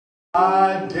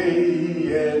by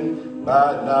day and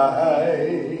by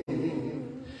night.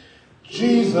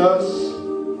 Jesus,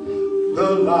 the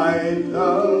light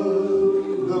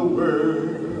of the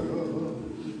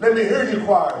world. Let me hear you,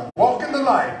 choir. Walk in the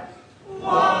light.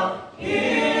 Walk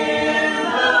in the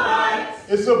light.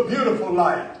 It's a beautiful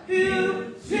light.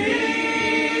 Beautiful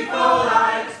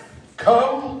light.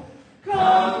 Come.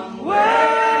 Come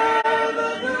where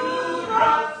the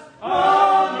dewdrops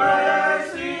of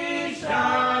mercy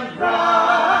shine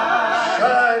bright.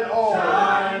 Shine all.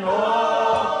 Shine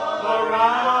all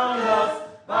around us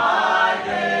by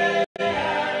day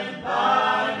and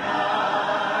by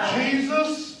night.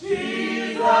 Jesus.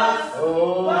 Jesus,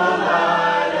 Oh, the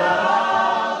light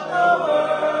of the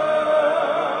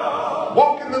world.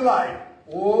 walk in the light.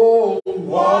 Oh,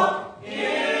 Walk in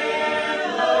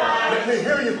the light. Let me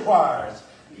hear you, choirs.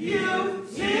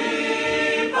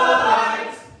 Beautiful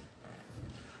light.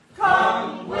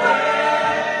 Come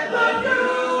where the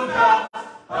dewdrops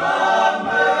of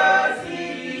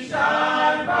mercy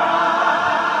shine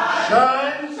bright.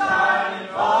 Shine. Shine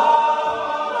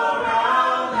all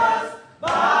around us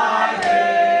by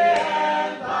day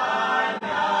and by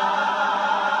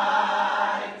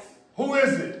night. Who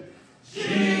is it?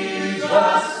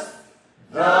 Jesus,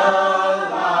 the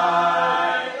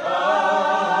light of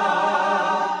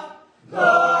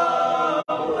the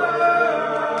world.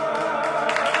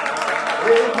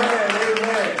 Amen.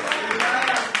 Amen.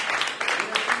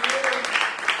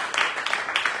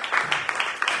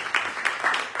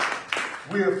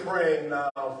 We are praying now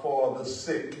for the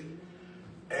sick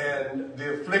and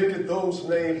the afflicted, those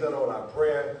names that are on our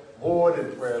prayer board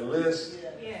and prayer list.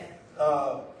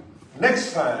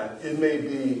 Next time, it may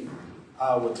be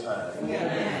our time.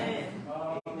 Amen.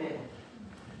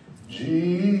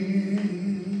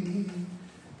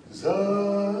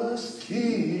 Jesus,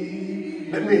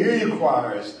 keep. Let me hear you,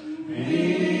 choirs.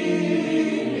 Near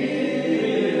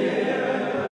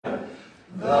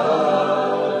the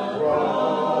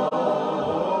cross,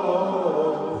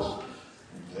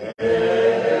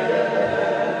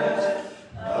 there's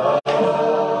a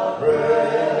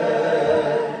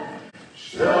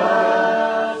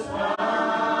precious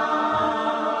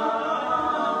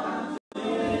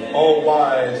all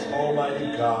wise,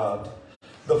 almighty God,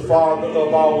 the Father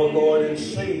of our Lord and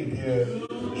Savior,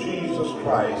 Jesus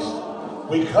Christ,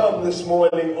 we come this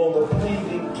morning on the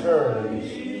pleading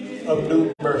terms of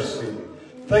new mercy,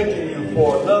 thanking you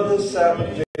for another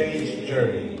Sabbath day's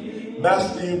journey.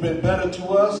 Master, you've been better to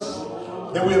us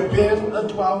than we have been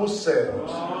unto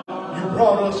ourselves. You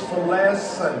brought us from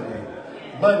last Sunday,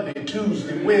 Monday,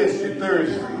 Tuesday, Wednesday,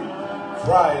 Thursday,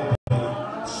 Friday,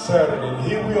 Saturday, and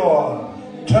here we are,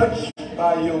 touched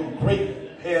by your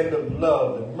great hand of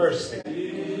love and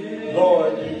mercy.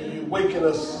 Lord, you wakened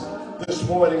us this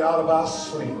morning out of our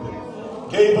sleep,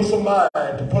 gave us a mind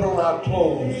to put on our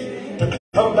clothes, to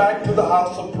come back to the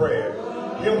house of prayer.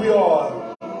 Here we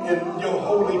are in your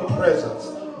holy presence.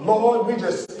 Lord, we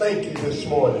just thank you this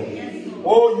morning.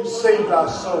 Oh, you saved our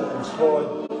souls,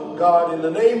 Lord God, in the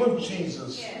name of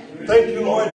Jesus. Thank you,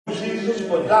 Lord Jesus,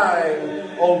 for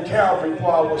dying on Calvary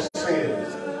for our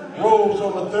sins. Rose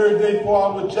on the third day for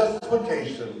our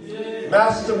justification.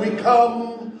 Master, we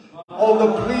come on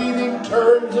the pleading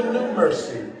terms of new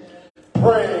mercy,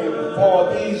 praying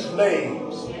for these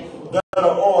names that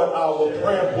are on our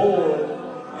prayer board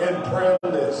and prayer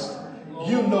list.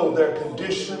 You know their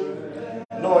condition.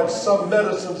 Lord, some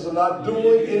medicines are not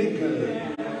doing any good,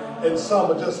 and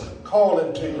some are just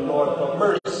calling to you, Lord, for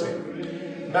mercy.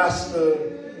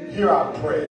 Master, hear our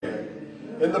prayer.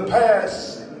 In the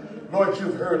past, Lord,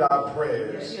 you've heard our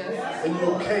prayers, and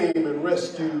you came and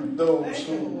rescued those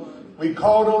who we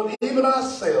called on, even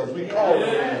ourselves. We called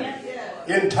on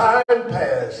you in time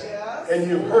past, and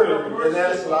you've heard and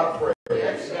answered our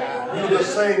prayers. You're the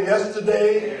same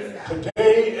yesterday,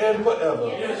 today, and forever.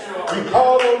 We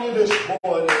call on you this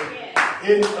morning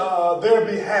in their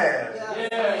behalf.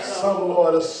 Some,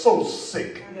 Lord, are so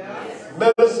sick.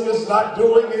 Medicine is not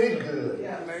doing any good.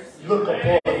 Look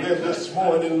upon them this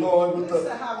morning, Lord, with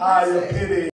the eye of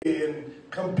pity and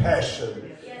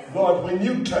compassion. Lord, when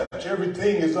you touch,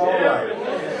 everything is all right.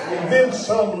 And then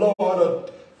some, Lord, are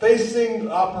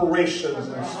facing operations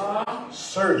and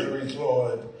surgeries,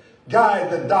 Lord. Guide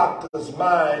the doctor's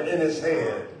mind in his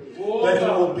hand, that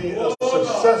it will be a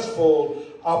successful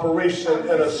operation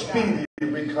and a speedy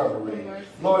recovery.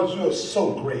 Lord, you are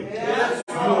so great.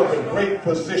 You are the great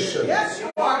physician.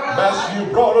 Master,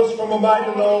 you brought us from a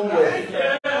mighty long way.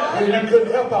 When we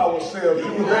couldn't help ourselves,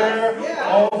 you were there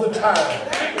all the time.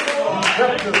 You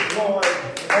kept us, Lord,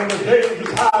 on the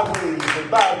dangerous highways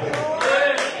and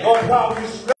byways. Lord, while we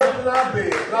slept in our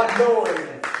beds, not knowing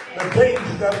the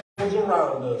dangers that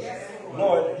around us.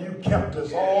 Lord, you kept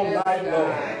us all night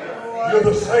long. You're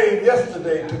the same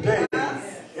yesterday, today,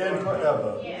 and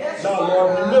forever. Now,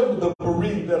 Lord, remember the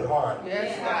bereaved at heart.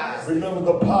 Remember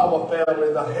the Palmer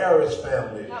family, the Harris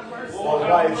family, my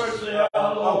wife's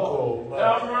uncle,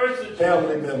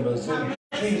 family members, in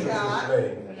Jesus'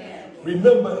 name.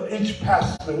 Remember each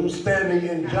pastor who's standing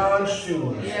in John's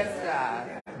shoes.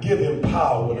 Give him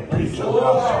power to preach the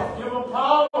gospel. Give him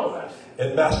power.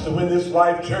 And Master, when this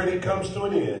life journey comes to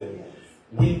an end,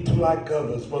 we too, like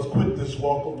others, must quit this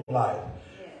walk of life.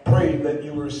 Pray that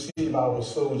you will receive our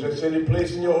souls at any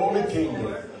place in your holy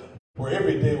kingdom, where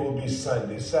every day will be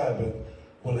Sunday. Sabbath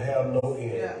will have no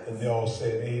end. And they all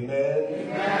said, amen,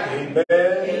 amen,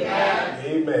 amen,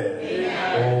 amen.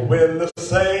 Oh, when the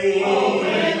saints go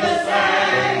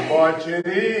marching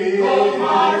in,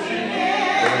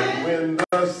 when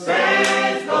the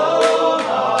saints go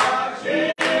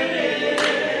marching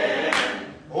in,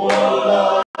 oh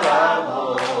Lord, I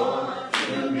want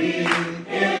to be in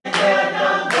their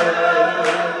number.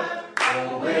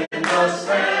 Oh, when the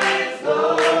saints go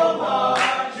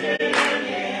marching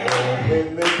in, oh, when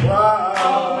they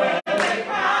cry,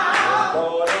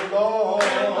 Lord, Lord,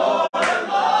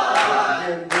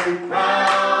 when they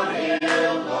crown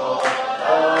Him, Lord, oh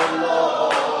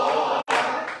Lord,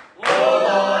 oh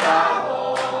Lord, I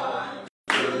want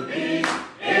to be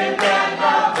in their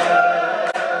number.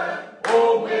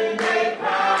 Oh, when they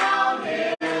crown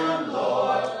Him,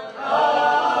 Lord,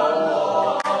 oh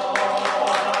Lord.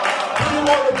 Do you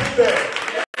want to be there?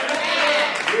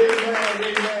 Amen,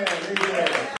 amen,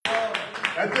 amen.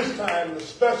 At this time, the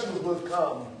specials will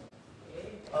come,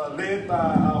 led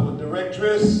by our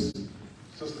directress,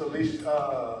 Sister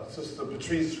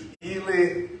Patrice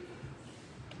Ely.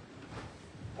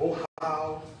 Oh,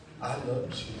 how I love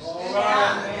Jesus. All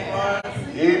right.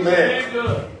 Amen.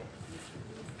 Good.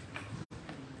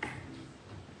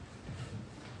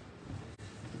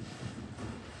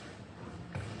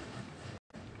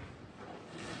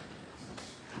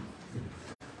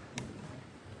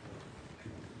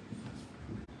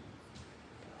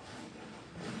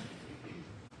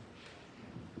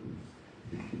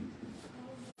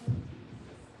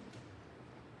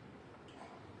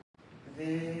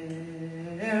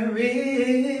 There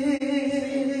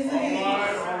is All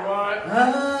right.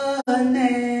 a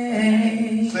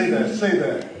name Say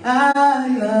that. I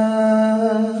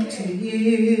love to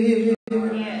hear.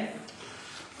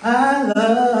 I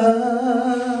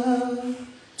love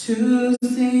to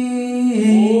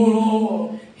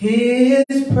sing His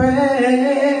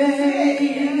praise.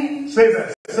 Say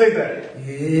that.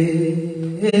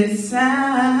 It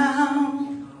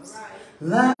sounds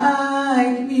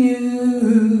like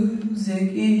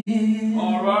music in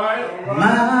All right.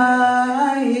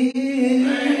 my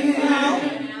ear,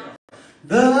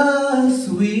 the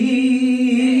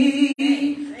sweetest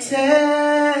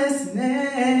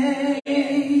name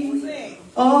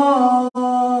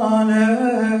on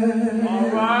earth. All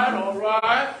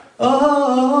right.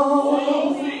 Oh,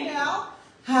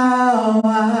 how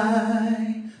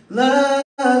I love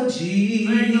Jesus.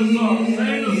 Sing the song.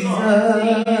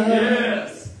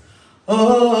 Yes.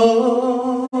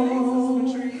 Oh,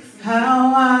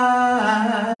 how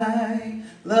I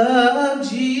love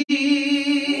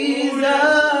Jesus.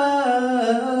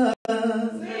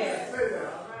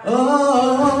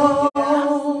 Oh,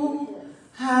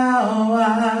 how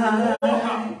I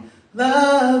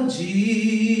love Jesus,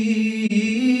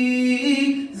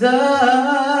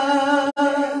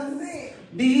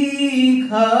 because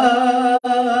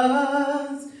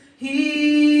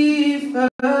He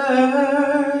first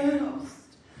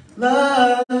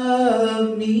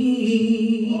loved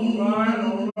me.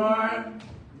 All right.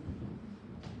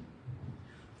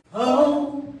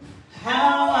 Oh,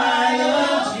 how I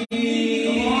love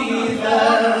Jesus.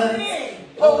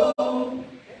 Oh,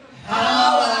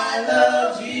 how I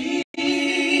love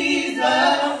Jesus.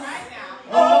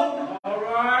 Oh, All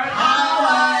right. how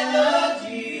I love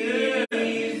Jesus.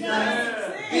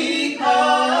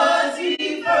 Because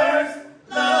He first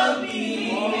loved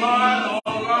me. All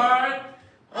right.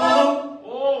 Oh,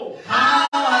 Oh. how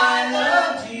I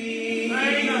love Sing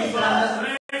Jesus.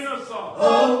 the song.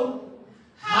 Oh,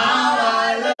 how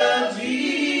I love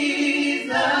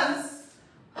Jesus.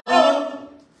 Oh,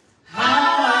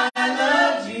 how I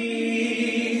love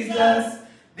Jesus.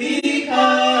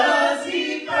 Because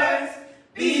He first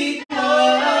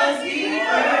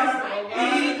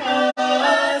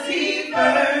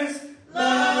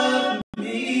loved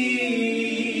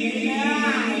me.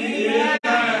 Amen.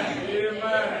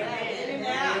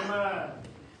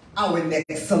 Our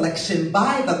next selection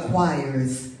by the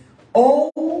choirs,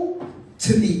 Oh,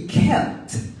 to be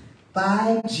kept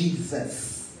by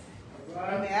Jesus.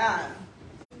 Amen.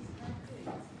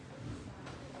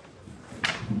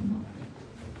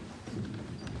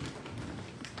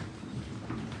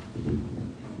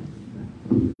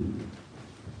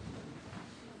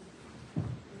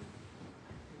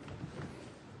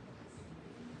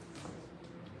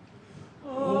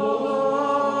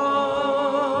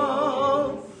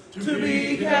 Oh, to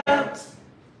be kept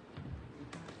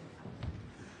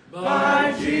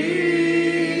by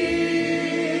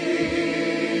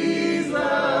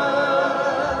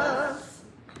Jesus,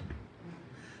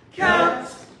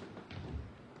 kept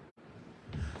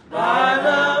by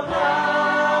the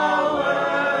power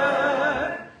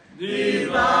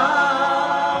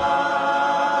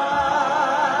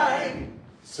divine.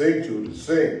 Sing, Judah,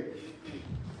 sing.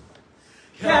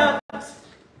 Kept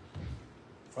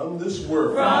From this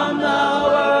world. from the world.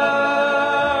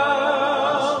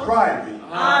 Striving.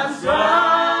 I'm striving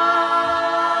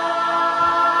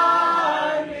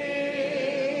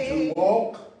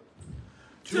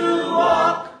To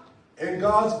walk in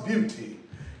God's beauty.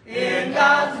 in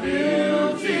God's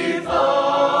beautiful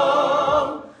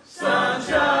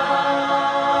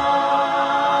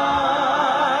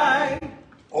sunshine.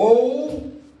 Oh,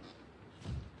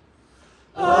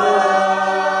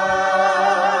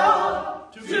 Oh,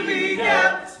 to be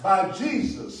kept by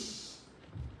Jesus.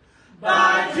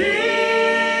 by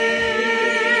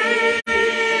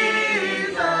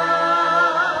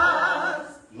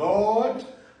Jesus, Lord,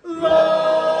 Lord,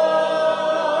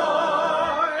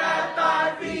 at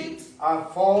thy feet I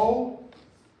fall.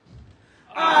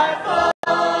 I fall.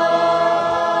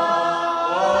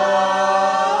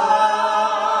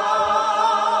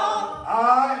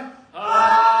 I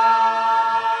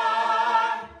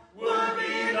Would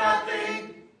be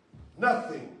nothing,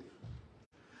 nothing.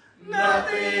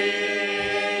 nothing,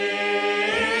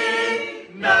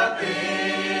 nothing.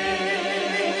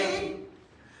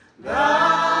 Thou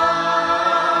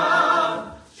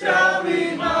shalt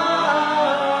be mine,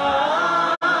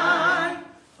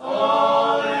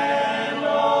 all and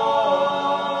all.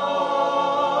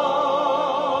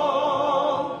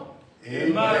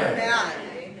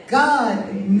 Amen.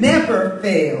 God never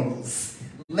fails.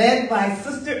 Led by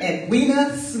Sister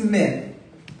Edwina Smith.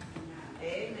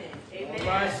 Amen. All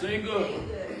right, sing good.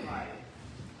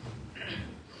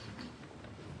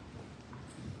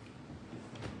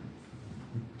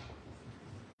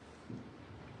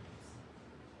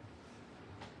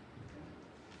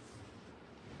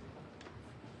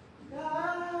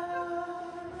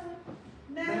 God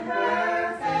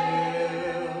never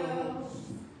fails.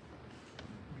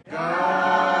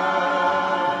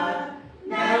 God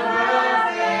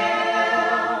never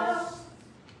fails.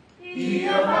 He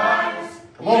abides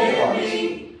Come on, in Christ.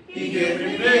 me. He gives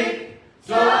me victory,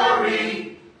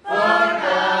 for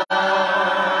God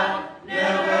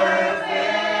never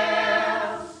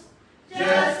fails.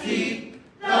 Just keep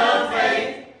the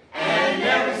faith and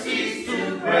never cease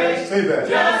to pray. Say that.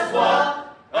 Just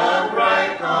walk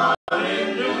upright,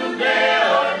 calling noonday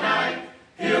or night.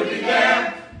 He'll be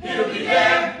there, he'll be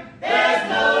there. There's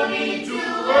no need to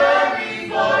worry,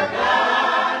 for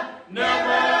God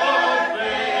never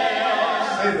fails.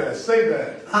 Say that. Say that.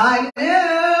 I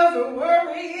never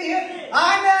worry,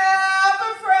 I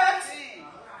never fret,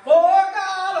 for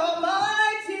God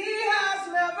Almighty has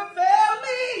never failed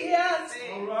me yet.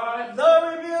 All right. Though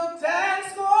rebuked and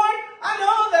scorned, I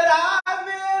know that I've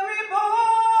been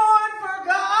reborn, for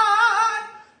God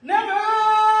never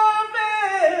All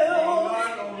fails.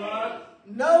 right, all right.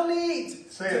 No need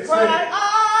Say to it, cry. say it.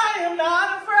 I am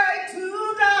not afraid to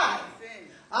die.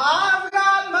 I've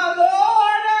got my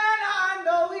Lord and I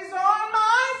know He's on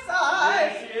my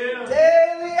side. Yes, he is.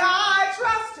 Daily I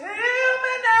trust Him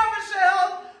and never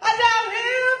shall I doubt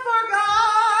Him, for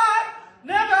God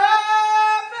never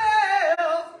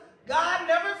fails. God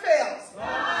never fails.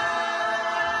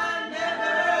 God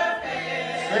never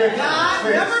fails. Say it. God Say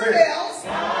it. never Say it. fails.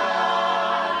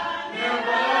 God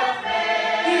never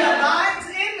fails. He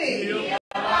abides in me. He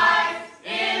abides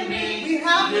in me. We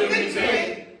have the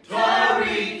victory.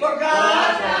 For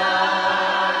God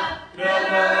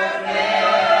never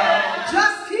fails.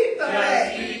 Just keep the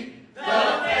faith.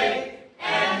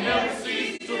 And never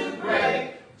cease to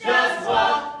pray. Just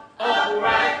walk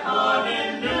upright,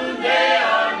 morning, noonday,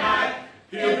 or night.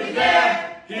 He'll be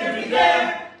there, he'll be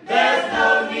there. There's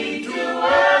no need to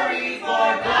worry,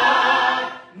 for God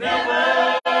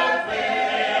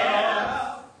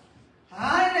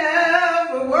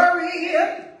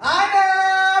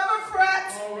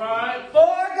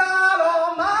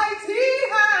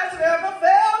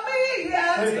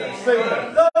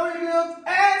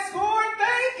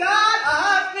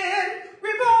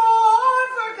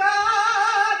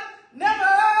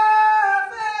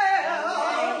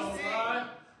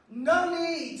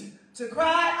to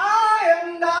cry, I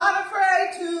am not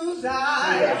afraid to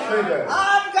die. Say that.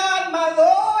 I've got my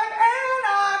Lord and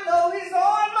I know he's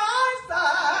on my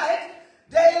side.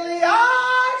 Daily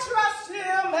I trust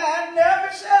him and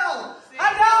never shall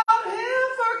I doubt him,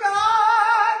 for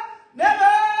God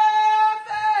never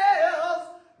fails.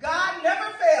 God never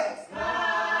fails.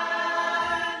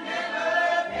 God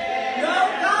never fails. No,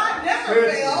 God never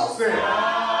fails. Say it.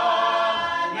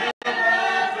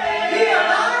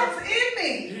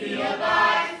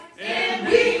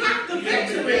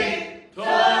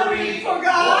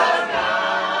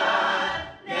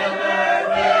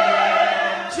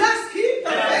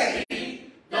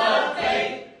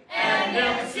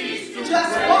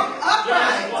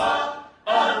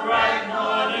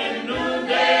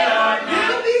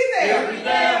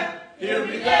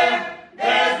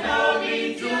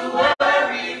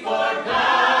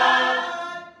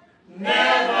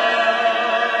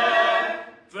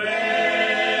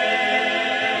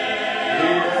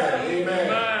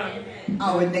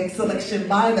 Our next selection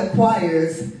by the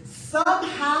choirs,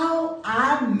 Somehow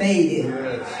I Made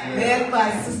It, led by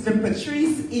Sister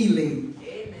Patrice Ely.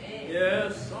 Amen.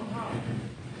 Yes, somehow.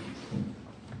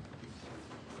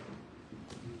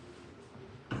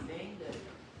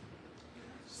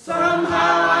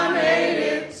 Somehow I made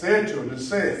it. Say it to him.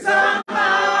 Say it. Somehow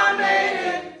I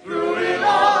made it through it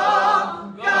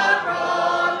all. God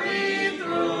brought me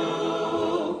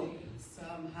through.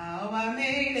 Somehow I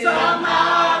made it. Somehow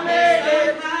I made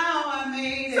it. Somehow I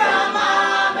made it.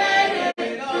 Somehow I made it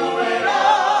through it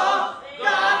all.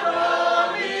 God brought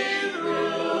me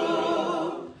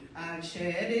through. I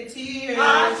shed a tear. I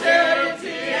shed a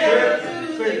tear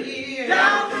through the years.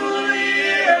 down through the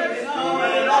years. Through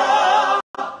it all.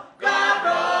 God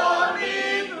brought me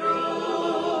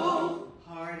through.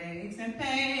 Heartaches and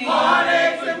pain.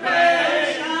 Heartaches and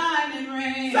pain. Sunshine and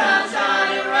rain.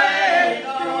 Sunshine and rain.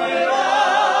 Through it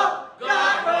all.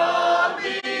 God brought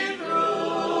me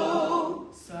through.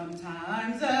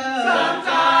 Sometimes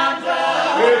Sometimes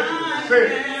Say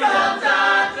it.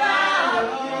 sometimes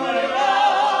through it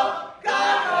all.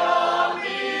 God brought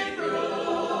me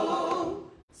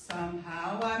through. Somehow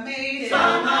I made it.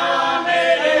 Somehow I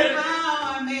made it.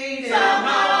 Somehow I made it.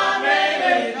 Somehow I made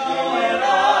it through it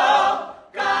all.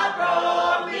 God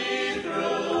brought me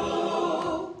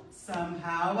through.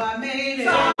 Somehow I made it.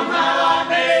 Somehow I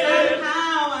made it.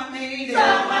 Somehow I made it.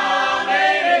 Somehow I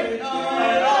made it through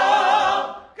it all.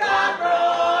 God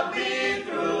brought me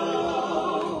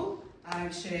through. I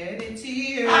shed a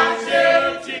tear. I shed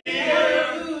a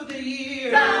tear through the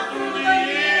years. down through the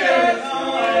years.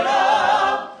 Through it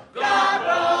all. God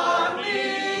brought me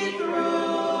through.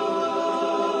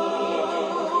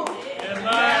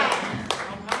 Amen.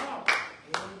 Somehow.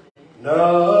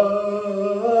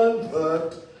 None but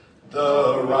the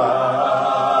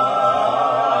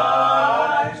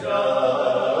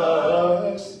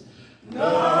righteous.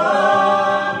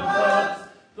 None but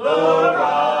the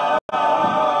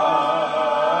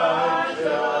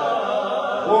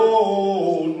righteous.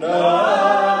 Oh,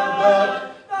 none but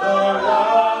the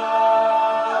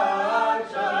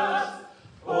righteous.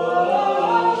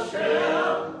 Oh,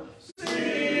 shall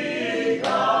see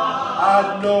God. I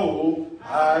know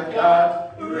I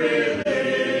got religion.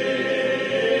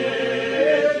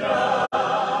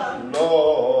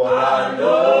 Lord, I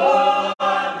know I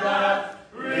got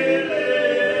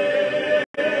religion.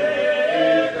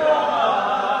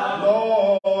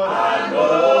 Lord, I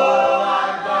know I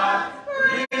got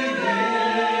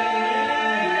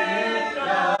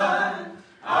religion.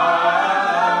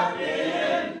 I've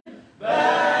been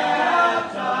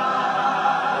baptized.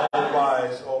 Oh,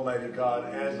 wise, Almighty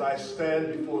God, as I stand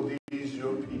before these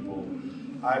your people,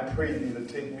 I pray thee to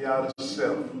take me out of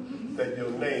self, that your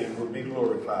name will be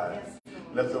glorified.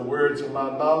 Let the words of my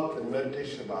mouth and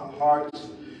meditation of our hearts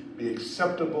be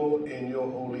acceptable in your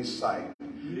holy sight.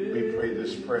 We pray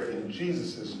this prayer in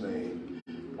Jesus' name,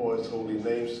 for his holy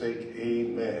name's sake.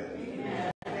 Amen.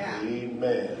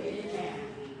 Amen.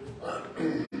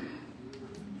 Amen.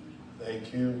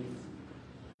 Thank you.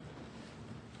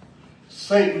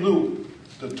 St. Luke,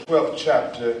 the 12th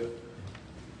chapter,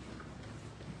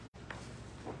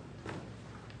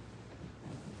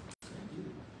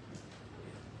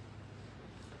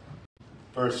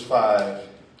 verse 5.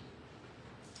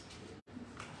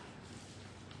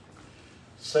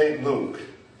 St. Luke,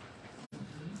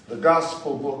 the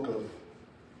Gospel book of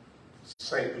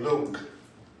St. Luke.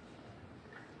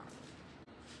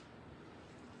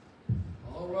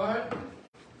 All right.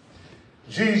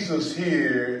 Jesus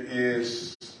here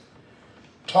is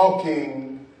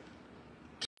talking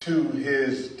to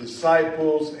his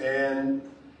disciples and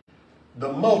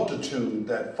the multitude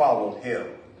that followed him.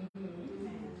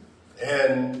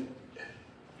 And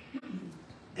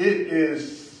it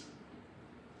is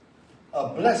a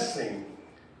blessing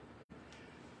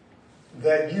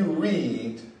that you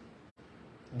read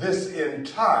this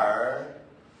entire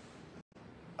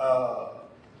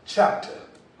chapter.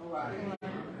 All right.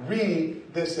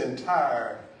 Read this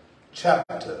entire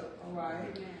chapter. All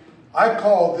right. I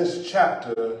call this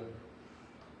chapter,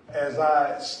 as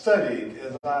I studied,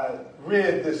 as I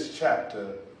read this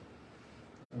chapter,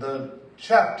 the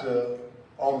chapter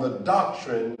on the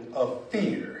doctrine of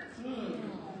fear.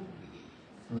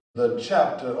 The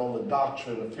chapter on the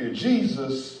doctrine of fear.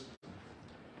 Jesus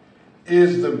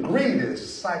is the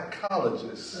greatest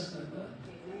psychologist,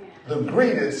 the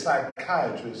greatest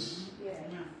psychiatrist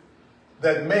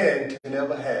that man can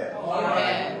ever have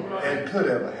and could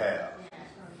ever have.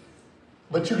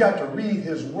 But you got to read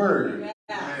his word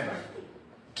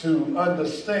to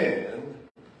understand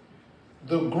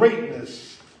the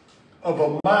greatness of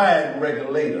a mind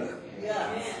regulator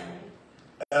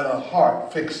and a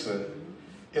heart fixer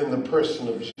in the person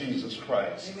of Jesus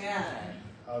Christ. Amen.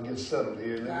 I'll get settled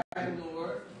here. Let me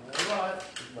Lord. get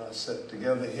myself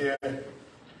together here.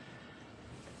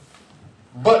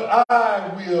 But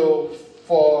I will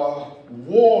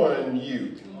forewarn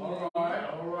you, All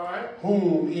right.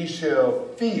 whom ye shall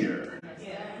fear.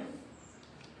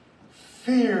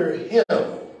 Fear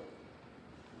him,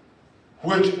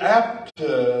 which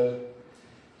after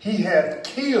he hath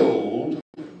killed,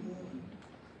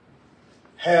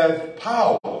 hath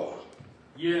power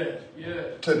Yes.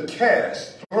 to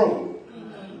throw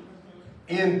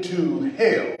into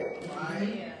hell.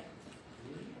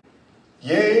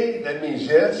 Yea, that means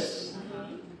yes.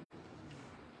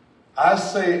 I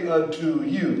say unto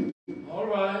you, All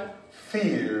right.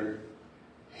 fear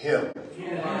him.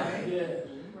 Yes.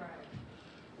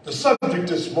 The subject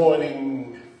this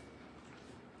morning,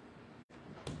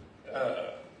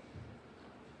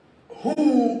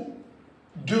 who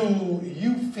do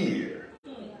you fear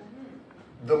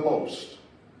the most?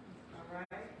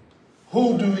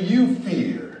 Who do you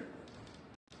fear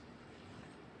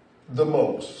the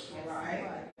most?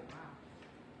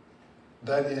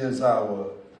 That is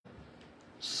our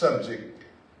subject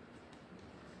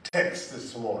text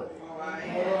this morning. All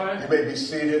right. You may be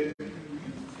seated.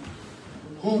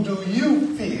 Who do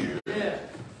you fear Yeah.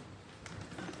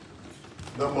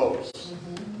 the most?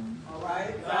 All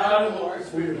right. God, Lord.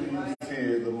 Who do you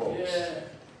fear the most? Yeah.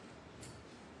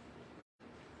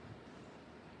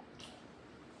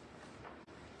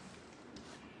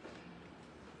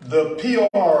 The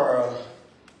PR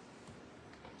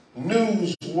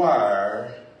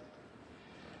Newswire,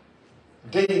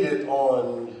 dated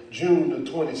on June the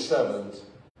 27th,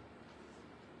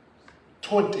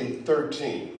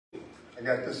 2013. I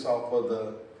got this off of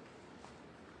the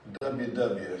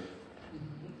WW.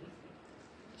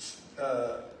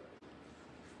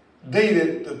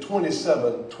 Dated the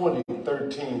 27th,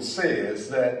 2013, says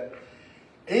that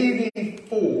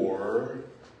 84%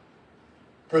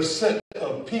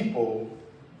 of people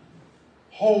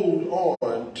hold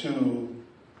on to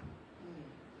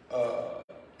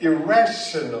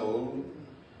irrational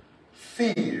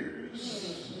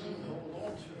fears.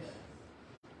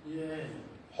 Yeah.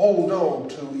 Hold on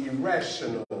to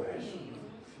irrational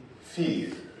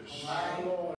fears. My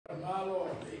Lord.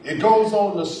 It goes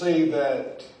on to say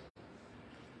that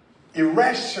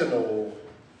irrational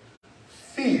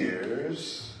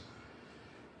fears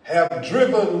have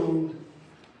driven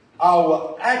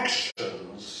our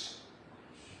actions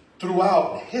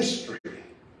throughout history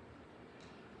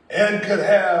and could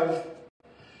have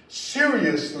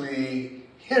seriously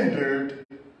hindered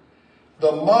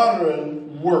the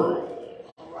modern world.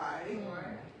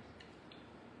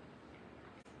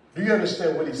 Do you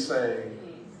understand what he's saying?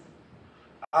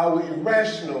 Our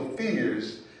irrational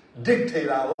fears dictate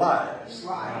our lives.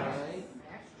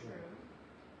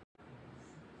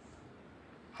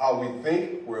 How we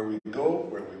think, where we go,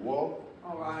 where we walk,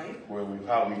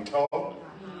 how we talk.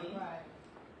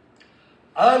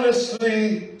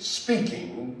 Honestly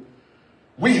speaking,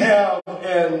 we have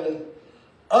an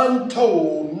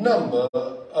untold number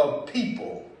of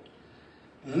people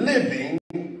living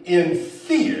in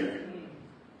fear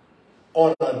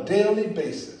on a daily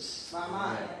basis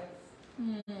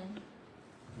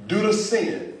due to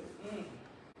sin,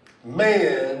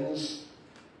 man's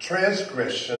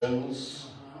transgressions,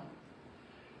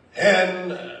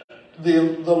 and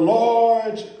the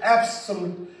large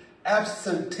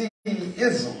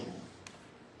absenteeism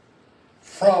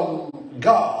from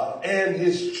God and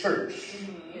his church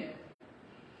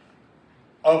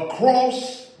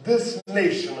across this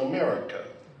nation, America,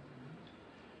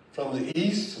 from the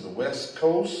east to the west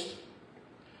coast,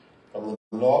 from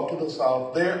the north to the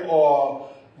south, there are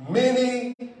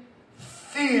many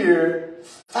fear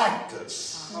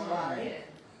factors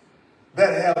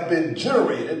that have been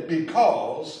generated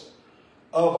because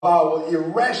of our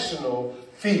irrational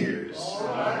fears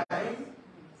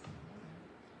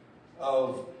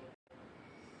of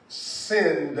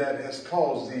sin that has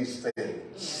caused these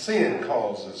things. Sin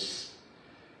causes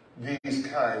these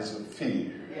kinds of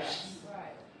fears.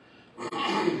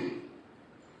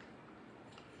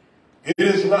 It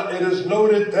is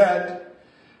noted that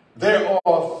there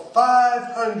are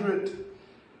 500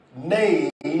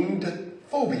 named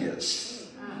phobias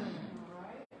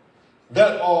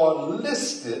that are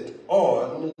listed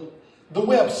on the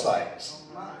websites.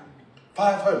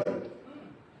 500.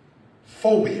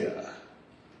 Phobia.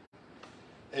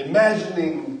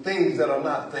 Imagining things that are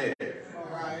not there.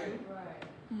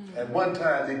 At one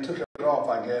time they took it off,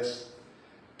 I guess.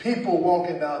 People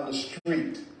walking down the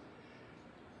street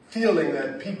feeling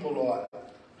that people are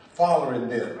following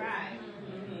them.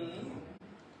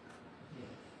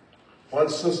 One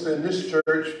sister in this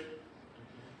church,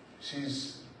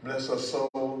 she's, bless her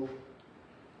soul,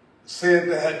 said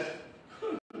that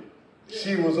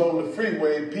she was on the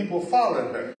freeway, people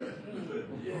following her.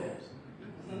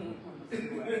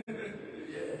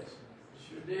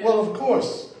 Well, of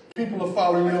course, people are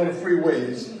following you on the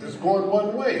freeways. It's going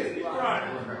one way.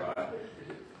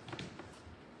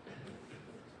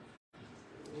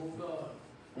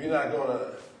 We're not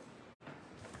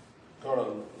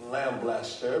gonna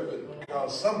lambaste her, but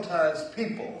because sometimes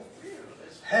people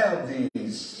have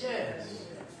these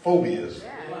phobias.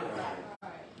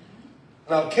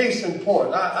 Now, case in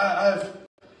point,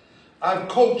 I've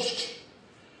coached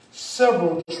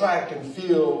several track and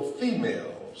field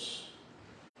females,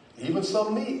 even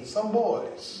some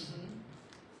boys,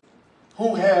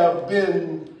 who have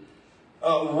been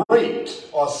raped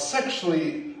or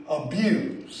sexually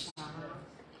abused.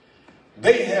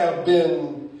 They have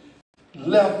been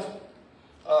left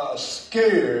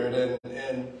scared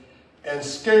and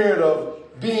scared of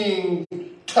being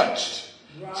touched.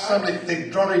 Somebody, they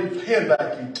draw their head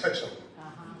back and touch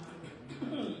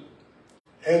them.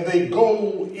 And they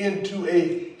go into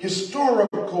a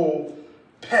historical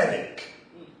panic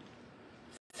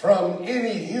from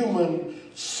any human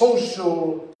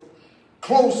social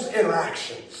close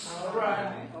interactions. All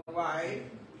right.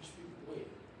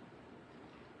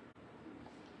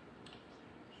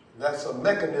 That's a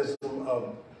mechanism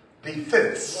of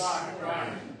defense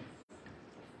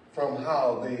from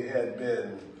how they had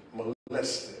been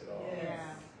molested or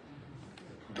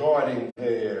guarding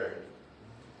their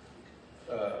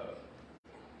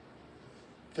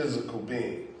physical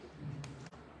being.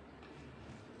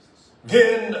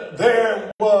 Then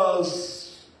there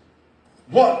was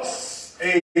once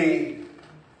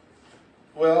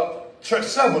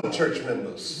several church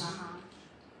members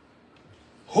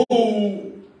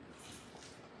who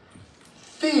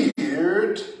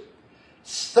feared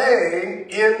staying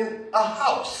in a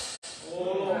house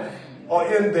or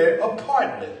in their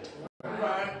apartment.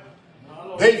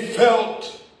 They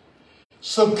felt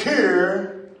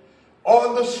secure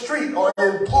on the street or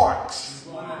in parks.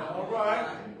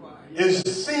 It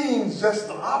seems just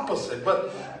the opposite,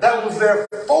 but that was their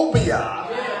phobia,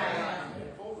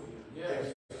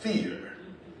 their fear.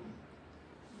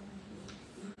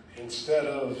 Instead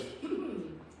of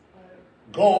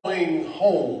going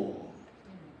home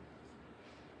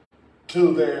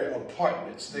to their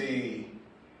apartments, they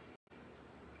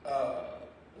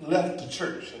left the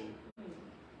church and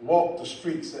walked the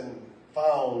streets and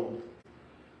found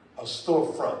a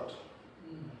storefront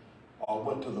or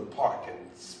went to the park and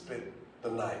spent the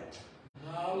night.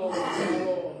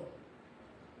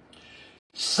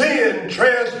 Sin,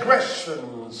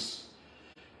 transgressions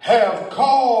have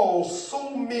caused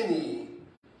so many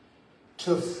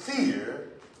to fear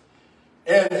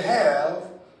and have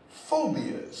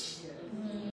phobias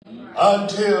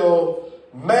until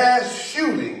mass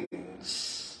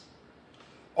shootings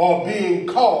are being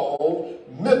called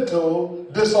mental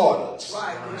disorders.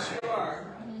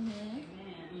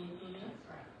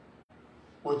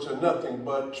 Which are nothing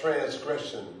but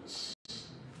transgressions,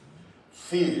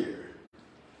 fear,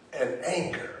 and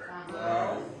anger.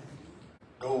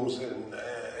 Goes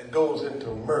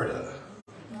into murder,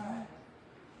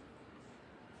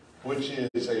 which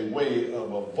is a way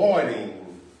of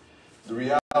avoiding the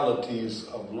realities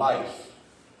of life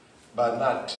by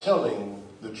not telling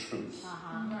the truth.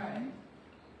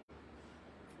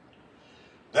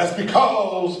 That's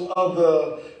because of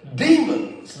the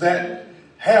demons that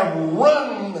have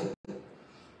run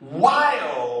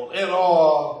wild and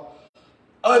are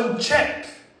unchecked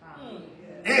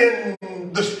in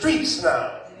the streets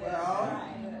now.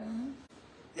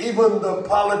 even the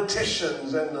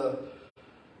politicians and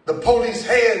the police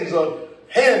hands are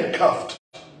handcuffed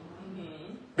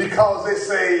because they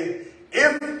say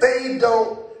if they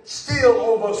don't steal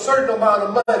over a certain amount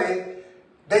of money,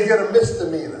 they get a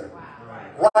misdemeanor.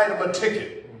 Wow. Write them a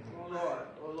ticket. Oh Lord,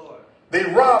 oh Lord. They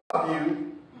rob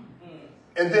you,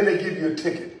 and then they give you a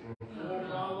ticket. Oh,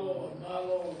 my Lord, my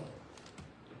Lord.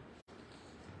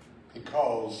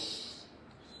 Because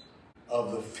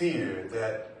of the fear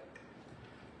that,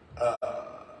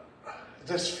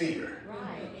 just fear.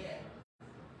 Right.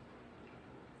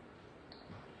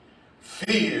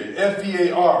 Fear,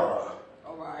 F-E-A-R,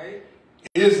 All right.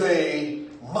 is a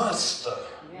monster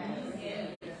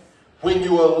Yes. when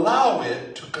you allow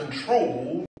it to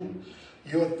control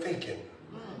your thinking.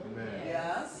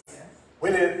 Yes.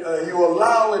 When you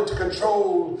allow it to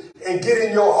control and get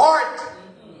in your heart,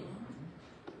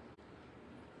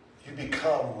 you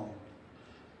become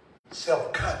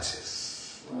self-conscious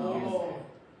Oh,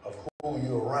 of who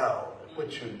you're around and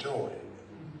what you're doing.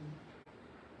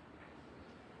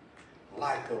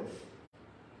 Lack of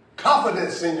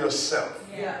confidence in yourself.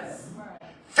 Yes.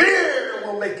 Fear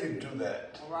will make you do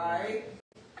that. All right.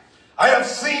 I have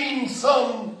seen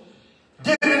some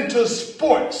get into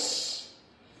sports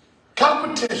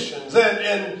competitions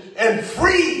and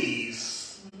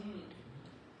freeze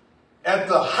at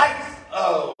the height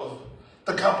of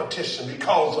the competition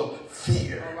because of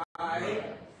fear. All right.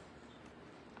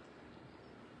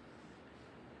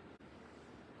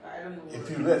 I don't know. If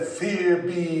you let fear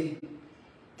be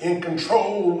in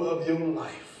control of your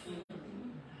life,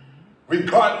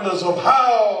 regardless of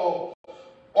how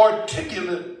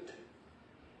articulate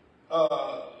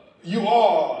you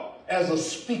are as a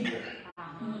speaker,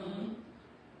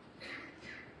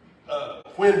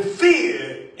 when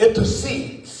fear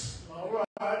intercedes, all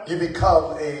right. you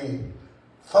become a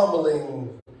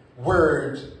fumbling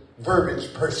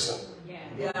verbiage person.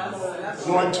 Yes. That's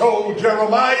The Lord told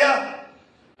Jeremiah,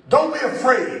 don't be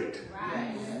afraid.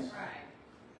 Right. That's right.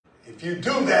 If you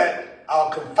do that, I'll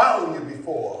confound you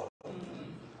before.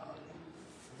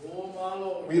 Oh, my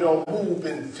Lord. We don't move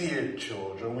in fear,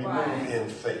 children. We move in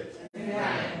faith.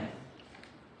 Amen.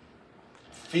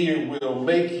 Fear will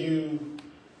make you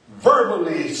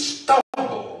verbally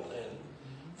stumble and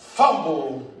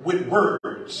fumble with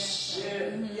words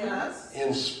Yes.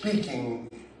 in speaking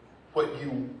what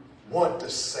you want to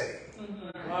say.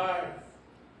 Right.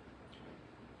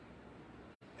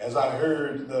 As I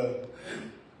heard the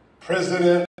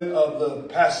president of the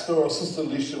pastoral, Sister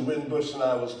Alicia Winbush, and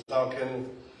I was talking,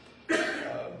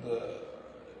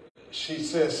 she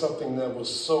said something that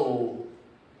was so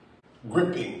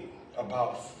gripping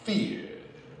about fear.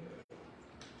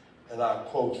 And I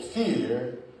quote,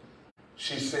 fear,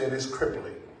 she said, is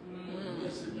crippling.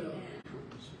 Yes, it does.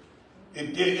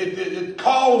 It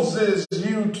causes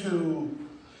you to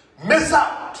miss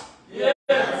out Yes.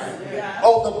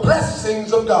 on the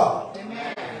blessings of God.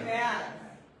 Amen.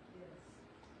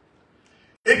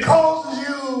 It causes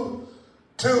you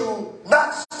to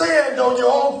not stand on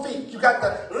your own feet. You got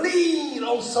to lean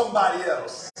on somebody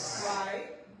else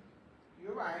Right.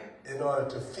 You're right. in order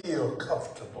to feel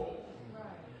comfortable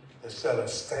instead of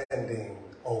standing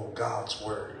on God's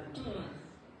word.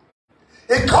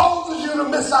 It causes you to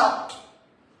miss out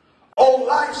on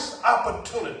life's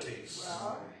opportunities.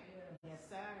 Yes,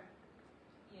 sir.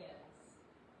 Yes.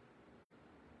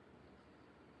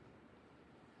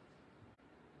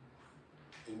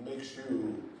 It makes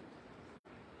you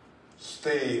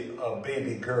stay a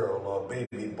baby girl or a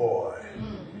baby boy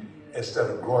instead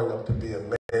of growing up to be a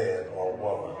man or a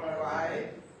woman. Right.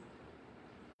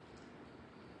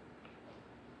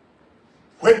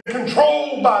 When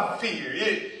controlled by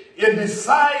fear, in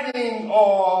deciding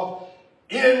or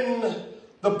in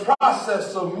the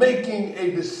process of making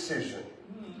a decision,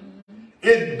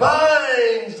 it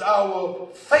binds our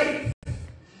faith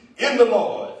in the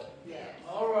Lord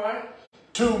All right.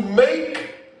 to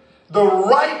make the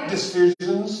right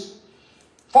decisions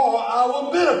for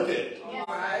our benefit. All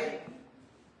right.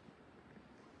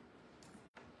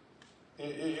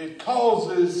 It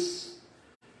causes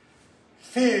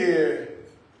fear,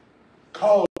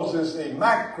 causes a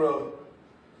macrocosm.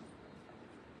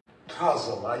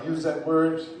 I use that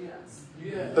word. Yes.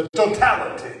 Yes. The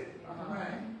totality All right.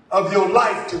 of your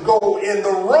life to go in the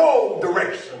wrong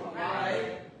direction.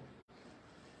 Right.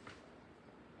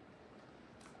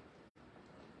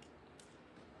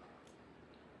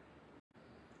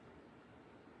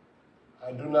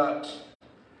 I do not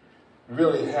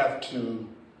really have to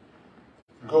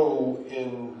go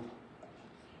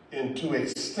into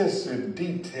extensive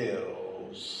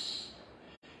details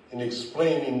in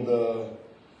explaining the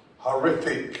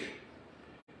horrific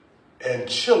and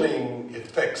chilling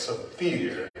effects of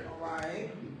fear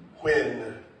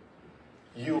when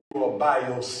you are by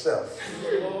yourself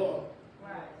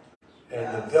and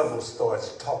the devil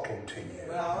starts talking to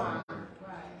you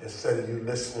instead of you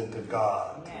listening to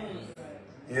God.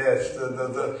 Yes,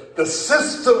 the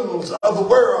systems of the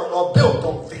world are built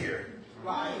on fear.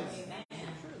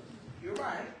 You're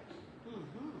right.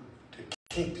 To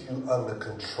keep you under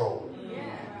control.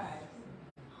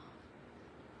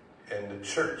 And the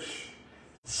church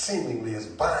seemingly is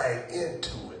buying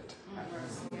into it.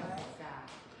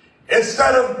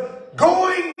 Instead of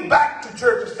going back to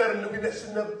church, instead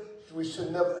of we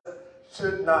should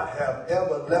not have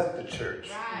ever left the church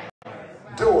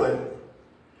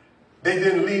they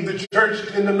didn't leave the church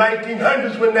in the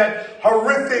 1900s when that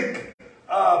horrific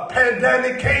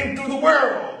pandemic came through the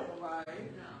world.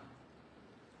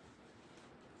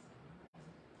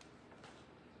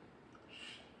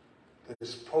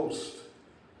 This post-COVID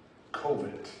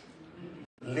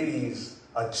leaves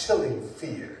a chilling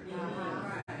fear.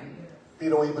 We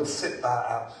don't even sit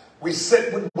by we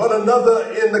sit with one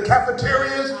another in the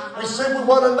cafeterias. We sit with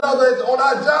one another on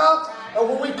our jobs. And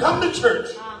when we come to church,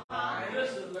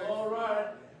 This is all right.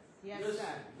 Yes, This, sir.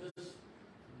 this,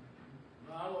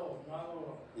 my Lord, my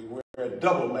Lord. we wear a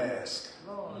double mask.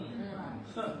 Lord.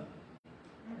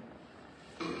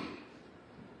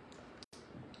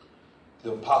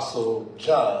 The Apostle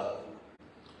John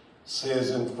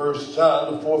says in 1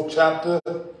 John, the 4th chapter,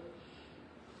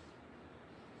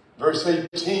 verse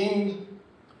 18,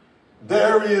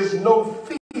 there is no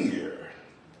fear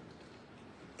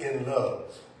in love.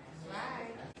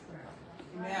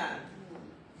 Amen.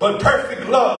 But perfect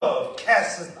love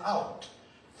casteth out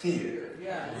fear.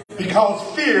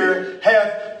 Because fear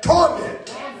hath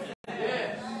torment.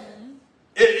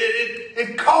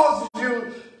 It causes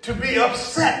you to be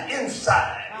upset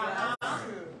inside.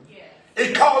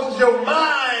 It causes your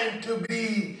mind to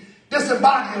be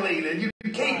disembobulated.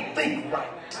 You can't think right.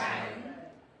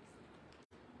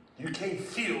 You can't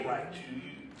feel right.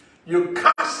 You're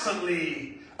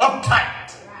constantly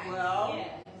uptight. Well,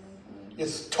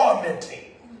 It's tormenting.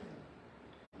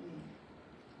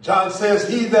 John says,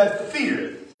 he that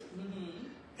feareth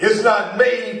is not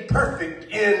made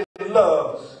perfect in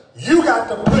love. You got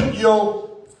to put your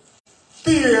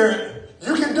fear,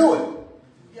 you can do it.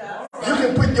 You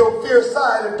can put your fear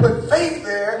aside and put faith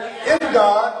there in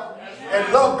God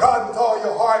and love God with all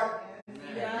your heart,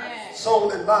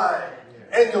 soul, and mind,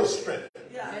 and your strength.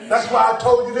 That's why I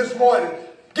told you this morning,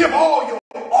 give all your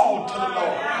all to the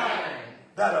Lord.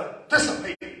 That'll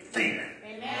dissipate fear.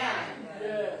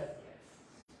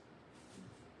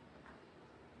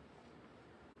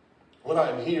 What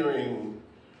I'm hearing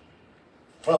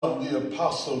from the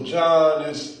Apostle John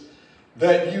is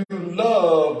that you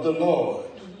love the Lord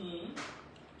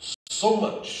so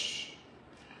much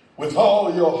with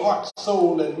all your heart,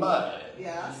 soul, and mind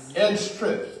and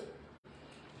strength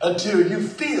until you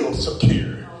feel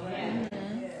secure.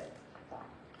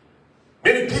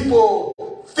 Many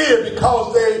people fear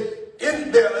because they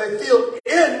feel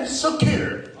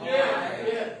insecure.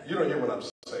 You don't hear what I'm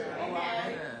saying.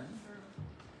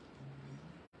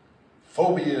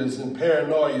 Phobias and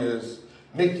paranoias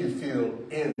make you feel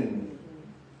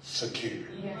insecure.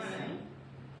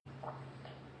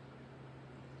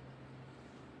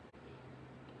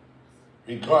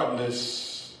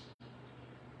 Regardless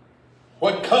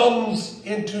what comes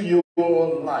into your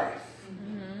life,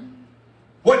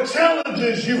 what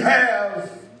challenges you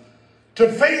have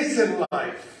to face in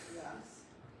life.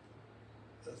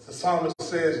 The psalmist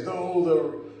says,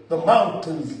 though the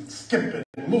mountains skip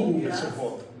and move and so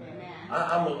forth,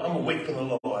 I'm going to wait for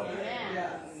the Lord.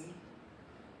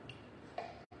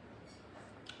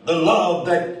 The love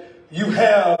that you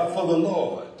have for the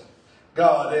Lord,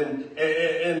 God, and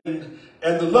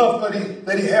the love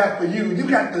that he has for you, you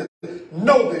got to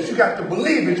know this. You got to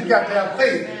believe it. You got to have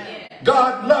faith.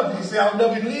 God loves you. He said, I'll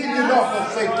never leave you nor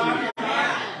forsake you.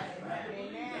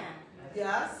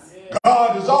 yes.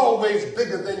 God is always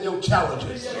bigger than your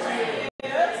challenges.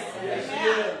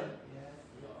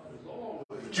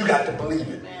 But you got to believe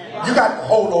it. You got to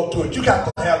hold on to it. You got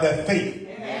to have that faith,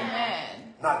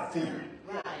 not fear.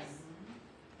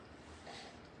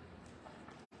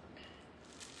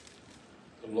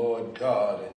 The Lord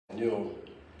God, and you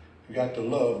got to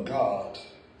love God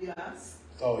Yes.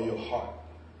 with all your heart,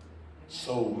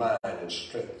 soul, mind, and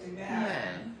strength,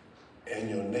 Amen. and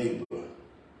your neighbor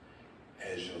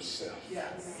as yourself.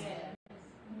 Yes.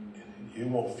 You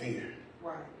won't fear.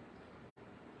 Right.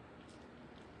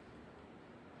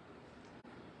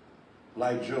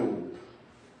 Like Job,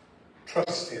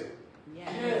 trust him.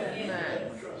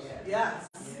 Yes.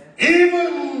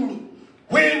 Even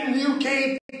When you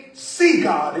can't see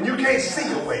God and you can't see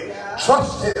your way,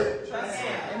 trust him.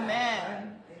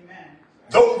 Amen.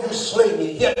 Though you slay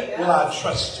me, yet will I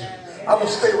trust you. I'm going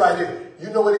to stay right here. You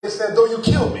know what he said? Though you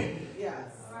kill me,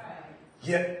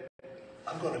 yet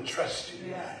I'm going to trust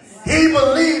you. He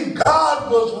believed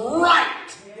God was right.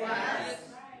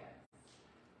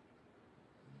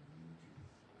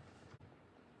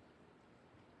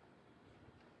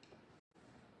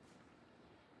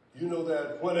 You know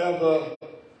that whatever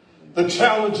the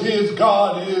challenge is,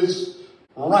 God is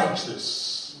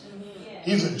righteous.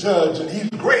 He's a judge and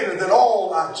he's greater than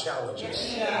all our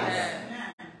challenges.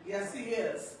 Yes, he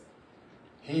is.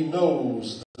 He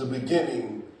knows the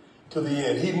beginning to the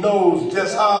end. He knows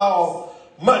just how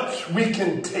much we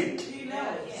can take.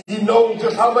 He knows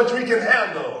just how much we can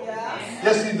handle.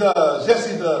 Yes, he does. Yes,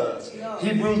 he does.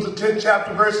 Hebrews the 10th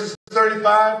chapter verses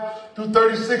 35 through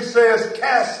 36 says,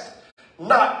 cast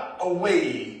not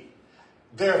away,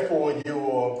 therefore,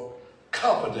 your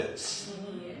confidence,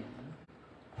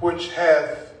 which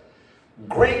hath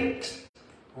great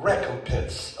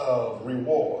recompense of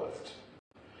reward.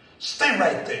 Stay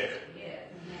right there.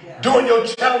 During your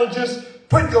challenges,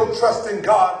 put your trust in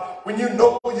God. When you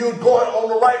know you're going on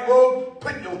the right road,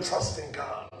 put your trust in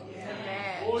God.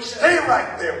 Stay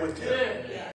right there with him.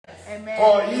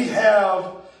 For ye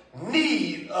have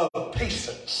need of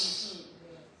patience,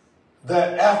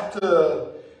 that after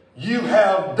you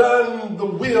have done the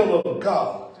will of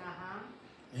God,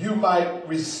 you might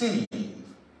receive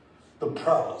the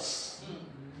promise.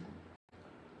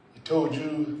 He told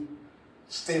you,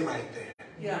 stay right there.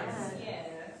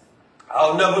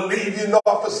 I'll never leave you nor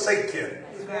forsake you.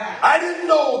 I didn't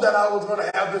know that I was going to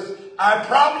have this eye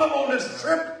problem on this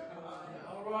trip.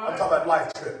 I'm talking about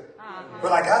life trip.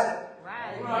 But I got it.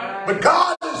 But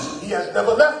God, he has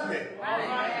never left me.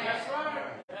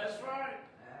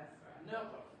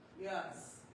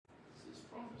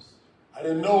 I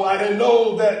didn't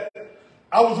know that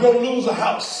I was going to lose a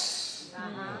house.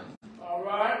 All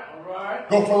right.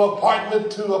 Go from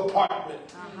apartment to apartment.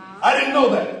 I didn't know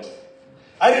that.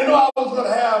 I didn't know I was going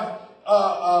to have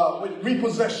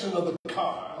repossession of the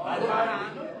car.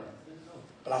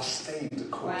 But I stayed the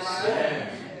course.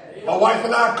 My wife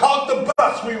and I caught the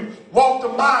bus. We walked a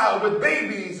mile with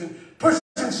babies and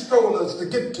pushing strollers to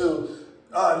get to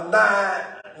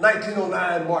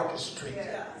 1909 Market Street.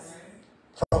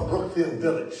 From Brookfield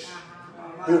Village.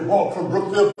 We would walk from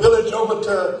Brookfield Village over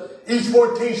to East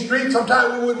 14th Street.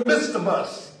 Sometimes we would miss the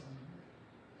bus.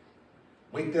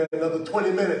 Wait there another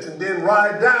 20 minutes and then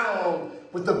ride down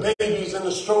with the babies and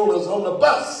the strollers on the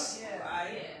bus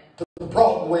to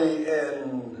Broadway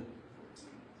and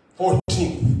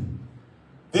 14th.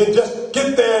 Then just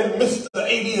get there and miss the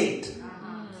 88.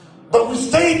 But we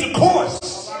stayed the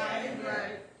course.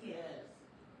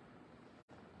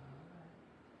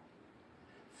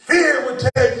 Fear would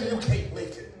tell you you can't make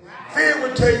it. Fear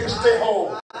would tell you stay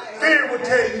home. Fear would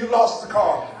tell you you lost the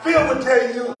car. Fear would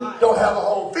tell you don't have a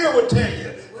home. Fear would tell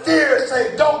you. Fear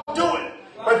say don't do it.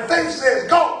 But faith says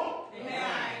go.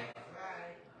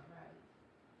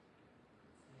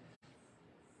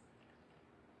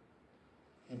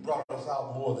 He brought us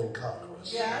out more than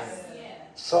conquerors.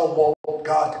 Some want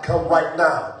God to come right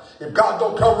now. If God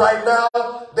don't come right now,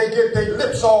 they get their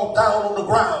lips all down on the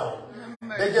ground.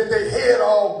 They get their head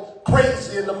all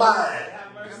crazy in the mind.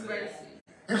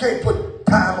 You can't put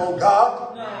time on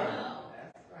God.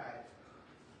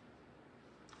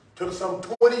 Took some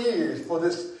 20 years for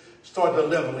this started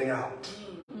leveling out.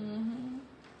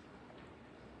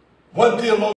 One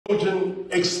theologian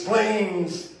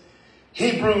explains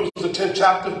Hebrews, the 10th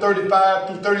chapter, 35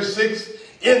 through 36,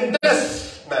 in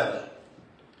this manner.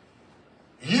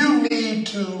 You need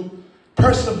to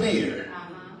persevere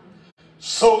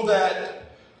so that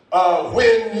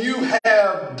when you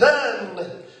have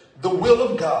done the will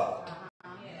of God,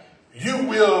 you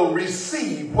will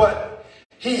receive what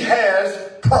he has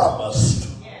promised.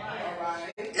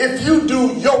 If you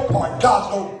do your part,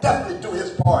 God's going to definitely do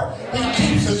his part. He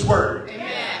keeps his word.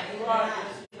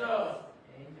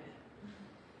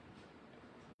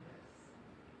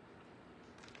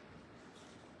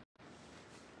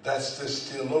 That's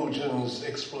this theologian's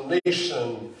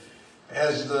explanation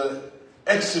as the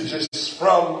exegesis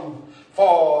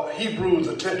for Hebrews,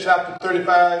 the 10th chapter,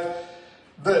 35.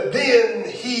 But then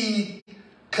he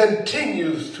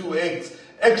continues to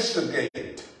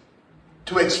exegete,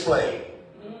 to explain.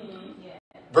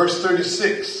 Verse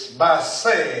 36, by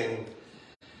saying,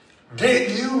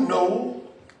 did you know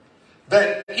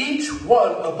that each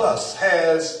one of us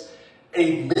has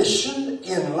a mission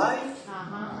in life?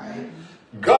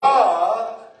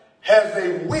 God has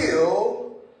a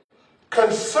will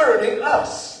concerning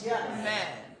us. Amen.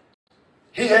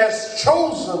 He has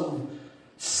chosen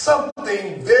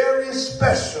something very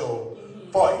special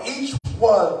for each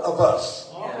one of us.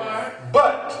 All right.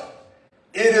 But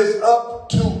it is up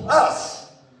to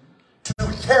us to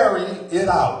carry it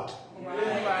out.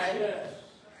 Right. Yes.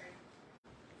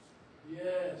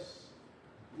 Yes.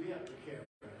 We have to carry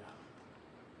it out.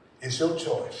 It's your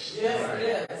choice.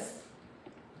 Yes, yes.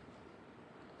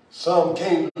 Some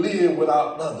can't live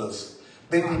without others.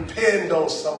 They depend on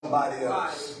somebody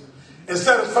else.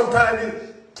 Instead of sometimes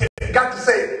you got to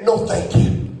say, no thank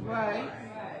you. Right.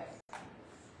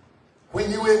 When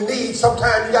you're in need,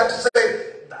 sometimes you got to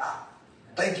say, nah,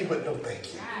 thank you, but no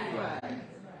thank you. Right.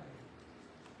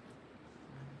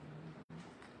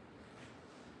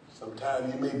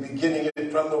 Sometimes you may be getting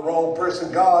it from the wrong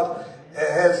person God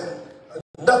has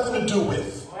nothing to do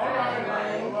with.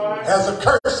 Has a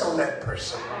curse on that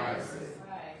person.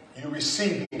 You're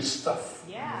receiving stuff.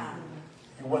 Yeah.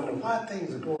 You wonder why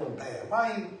things are going bad.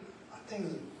 Why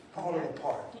things are falling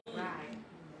apart. Right.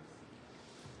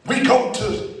 We go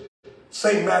to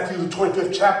St. Matthew, the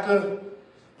 25th chapter,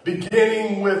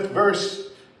 beginning with verse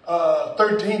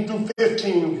 13 through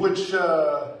 15, which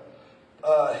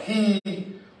he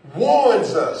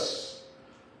warns us,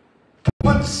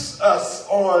 puts us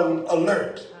on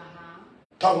alert.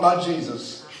 Talking about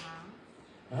Jesus.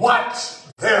 Watch,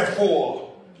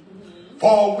 therefore,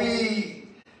 for we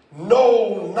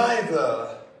know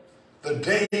neither the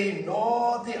day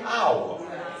nor the hour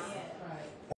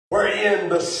wherein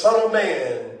the Son of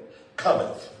Man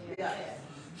cometh.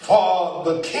 For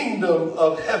the kingdom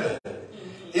of heaven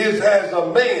is as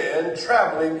a man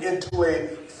traveling into a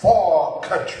far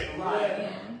country,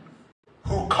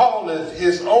 who calleth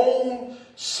his own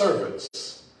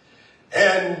servants,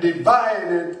 and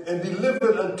divided and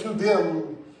delivered unto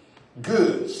them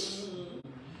goods.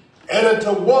 And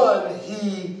unto one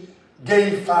he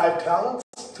gave 5 talents,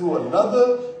 to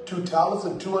another 2 talents,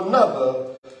 and to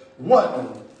another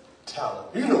 1 talent.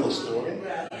 You know the story.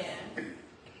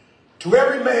 To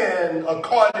every man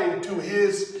according to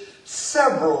his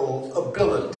several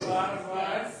ability.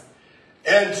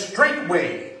 And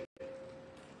straightway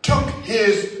took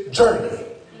his journey.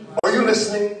 Are you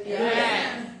listening?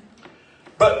 Yeah.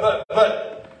 But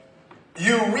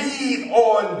you read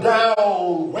on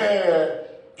down where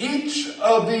each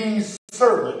of these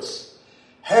servants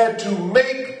had to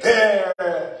make their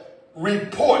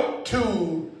report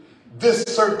to this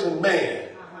certain man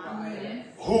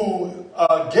who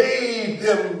gave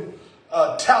them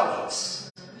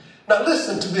talents. Now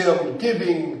listen to them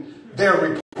giving their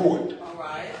report.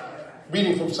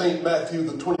 Reading from St. Matthew,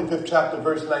 the 25th chapter,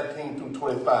 verse 19 through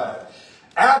 25.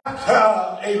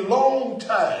 After a long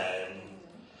time,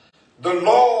 the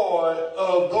Lord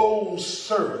of those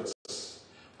servants,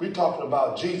 we're talking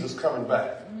about Jesus coming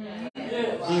back.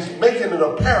 He's making it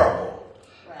a parable.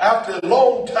 After a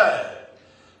long time,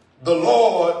 the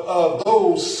Lord of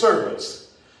those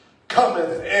servants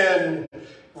cometh and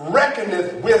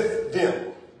reckoneth with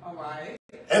them.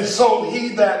 And so he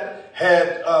that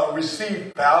had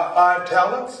received 5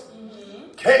 talents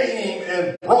came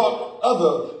and brought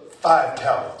other 5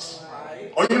 talents.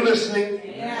 Are you listening?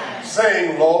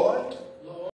 Saying, Lord,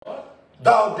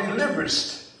 thou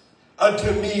deliverest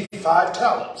unto me 5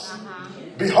 talents.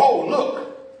 Behold,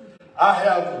 look, I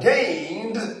have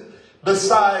gained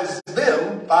besides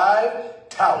them 5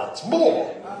 talents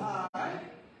more.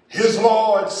 His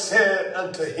Lord said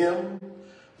unto him,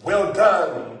 well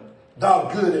done, thou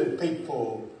good and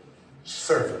faithful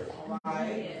servant.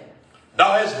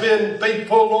 Thou hast been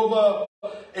faithful over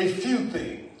a few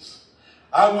things.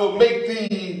 I will make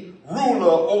thee ruler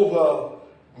over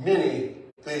many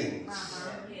things.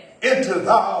 Enter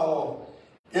thou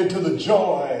into the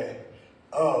joy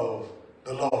of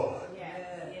the Lord.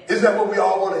 Is that what we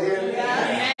all want to hear?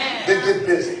 Then get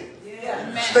busy.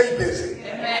 Stay busy.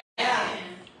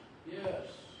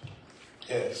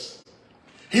 Yes.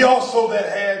 He also that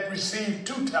had received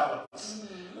 2 talents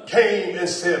came and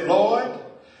said, Lord,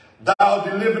 thou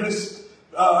deliverest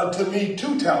unto me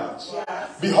 2 talents.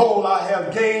 Behold, I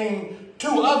have gained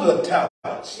 2 other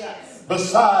talents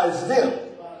besides them.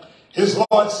 His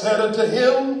Lord said unto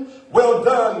him, well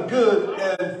done, good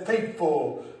and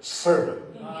faithful servant.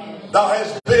 Thou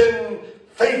hast been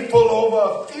faithful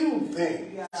over a few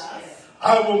things.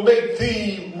 I will make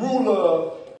thee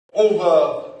ruler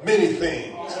over many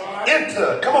things.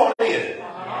 Enter, come on in.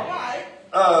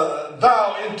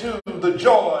 Thou into the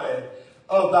joy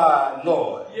of thy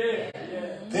Lord.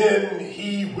 Then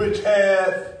he which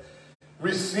hath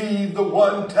received the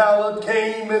 1 talent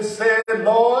came and said,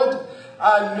 Lord,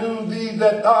 I knew thee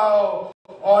that thou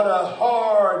art a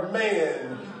hard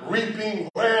man, reaping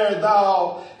where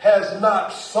thou hast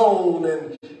not sown,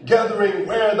 and gathering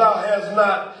where thou hast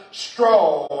not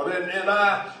strawed. And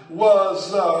I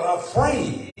was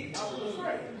afraid.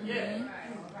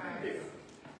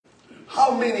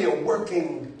 How many are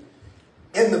working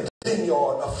in the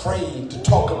vineyard afraid to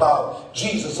talk about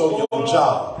Jesus on your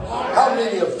job? How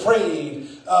many are afraid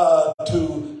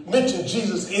to mention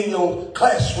Jesus in your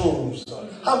classrooms?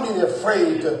 How many are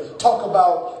afraid to talk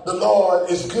about the Lord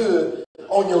is good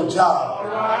on your job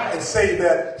and say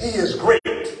that he is great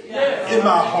in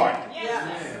my heart?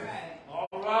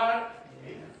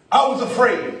 I was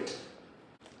afraid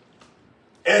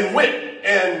and went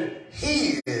and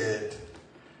hid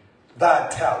thy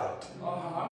talent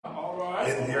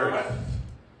in the earth.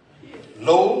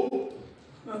 Lo,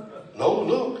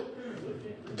 look,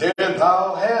 there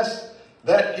thou hast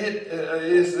that it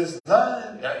is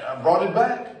thine. I brought it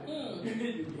back.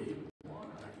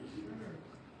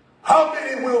 How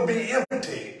many will be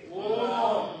empty?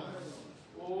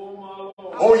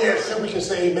 Oh yes, sure, we can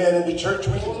say amen in the church.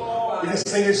 We can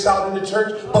sing and shout in the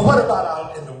church. But what about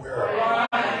out in the world?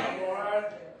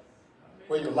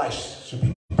 Where your life should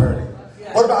be burning.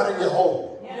 What about in your home?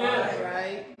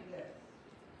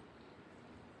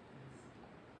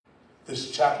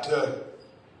 This chapter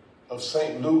of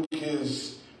St. Luke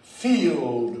is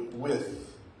filled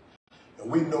with,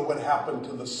 and we know what happened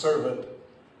to the servant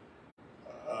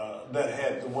that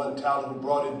had the one talent who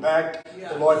brought it back.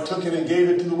 The Lord took it and gave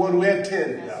it to the one who had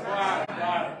 10 talents.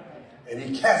 And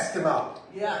he cast him out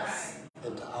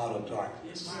into outer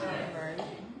darkness.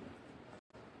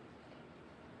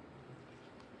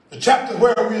 The chapter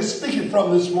where we are speaking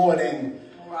from this morning,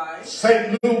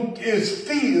 St. Luke is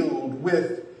filled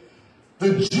with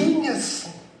the genius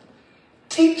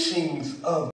teachings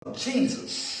of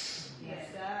Jesus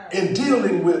in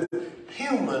dealing with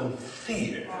human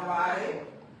fear.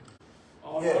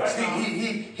 Yes,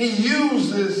 he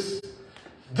uses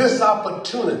this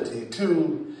opportunity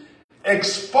to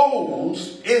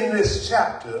expose in this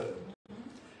chapter.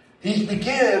 He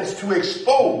begins to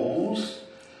expose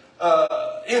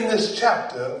in this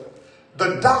chapter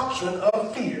the doctrine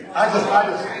of fear.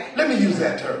 Let me use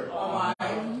that term.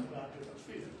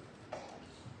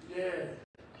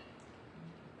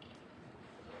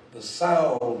 The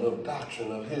sound of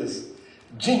doctrine of his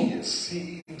genius.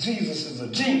 Jesus is a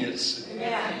genius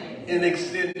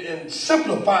in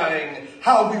simplifying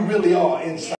how we really are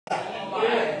inside.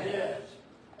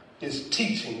 His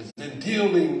teachings in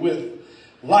dealing with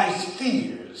life's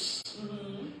fears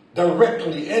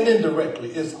directly and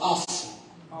indirectly is awesome.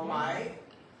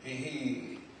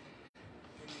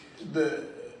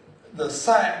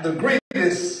 The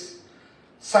greatest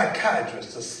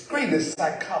psychiatrist, the greatest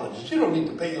psychologist. You don't need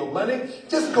to pay your money.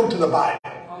 Just go to the Bible.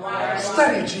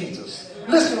 Study Jesus.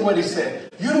 Listen to what he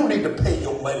said. You don't need to pay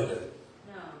your money to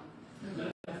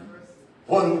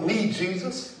one who needs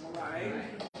Jesus.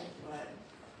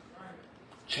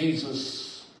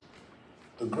 Jesus,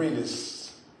 the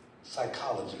greatest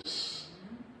psychologist,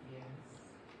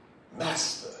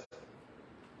 master,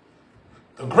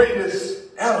 the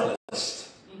greatest analyst,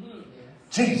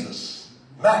 Jesus,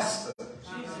 master,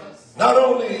 not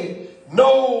only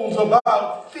knows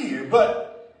about fear,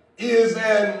 but is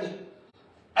an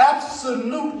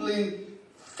absolutely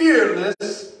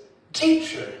fearless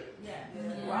teacher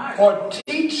for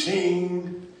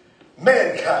teaching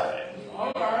mankind.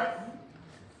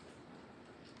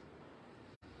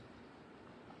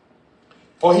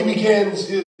 For he begins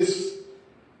his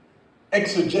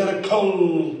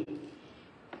exegetical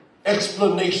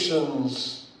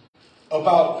explanations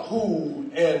about who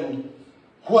and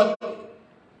what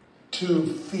to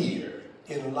fear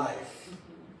in life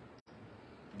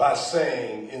by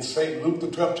saying in St. Luke, the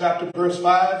 12th chapter, verse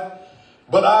 5,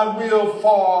 but I will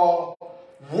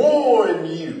forewarn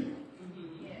you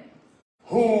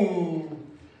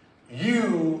whom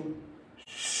you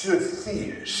shall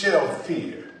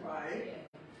fear.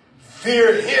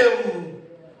 Fear him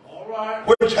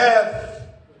which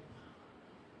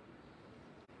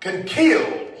can kill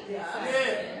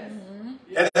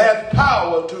and hath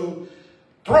power to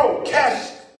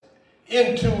cast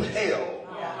into hell.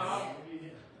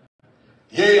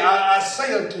 Yea, I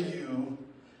say unto you,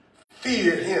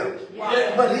 fear him.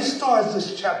 But he starts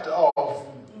this chapter off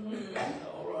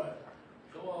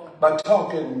by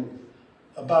talking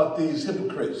about these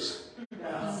hypocrites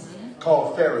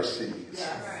called Pharisees.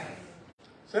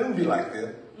 So don't be like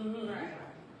that.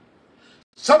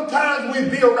 Sometimes we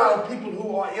be around people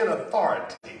who are in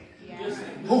authority,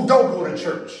 who don't go to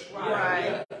church.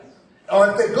 Or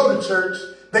if they go to church,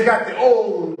 they got their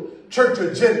own church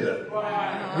agenda,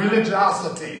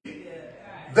 religiosity.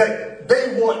 that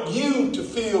they want you to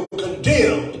feel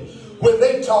condemned when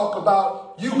they talk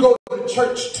about you go to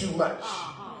church too much.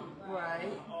 Right.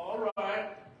 All right.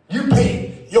 You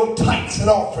pay your tithes and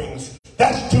offerings.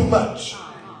 That's too much.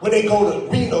 When they go to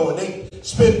Reno and they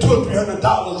spend $200 or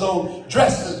 $300 on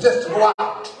dresses just to go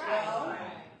out.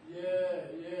 Yes.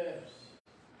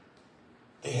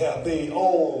 They have their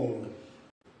own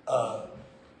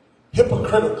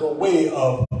hypocritical way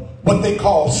of what they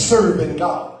call serving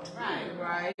God.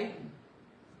 Right. They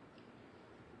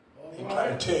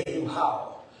try to tell you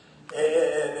how.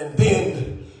 And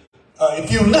then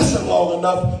if you listen long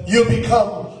enough, you'll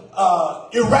become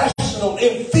irrational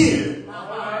in fear.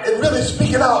 And really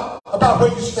speaking out about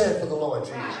where you stand for the Lord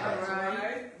Jesus Christ.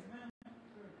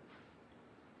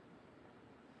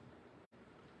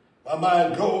 My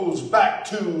mind goes back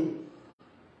to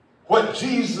what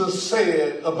Jesus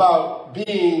said about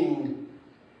being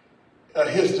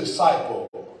his disciple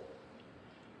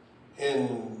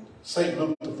in St.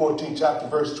 Luke, the 14th chapter,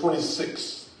 verse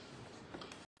 26.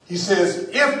 He says,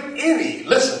 if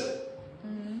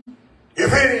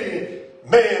any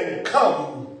man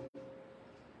come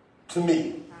to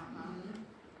me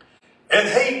and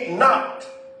hate not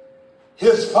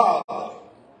his father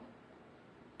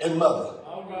and mother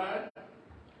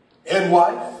and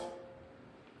wife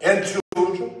and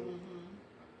children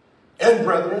and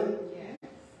brethren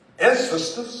and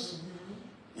sisters,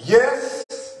 yes,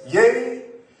 yea,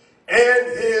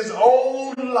 and his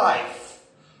own life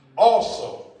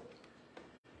also,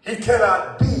 he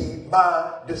cannot be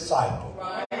my disciple.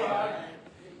 Right.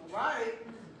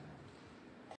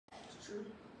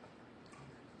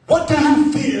 What do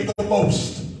you fear the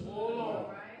most?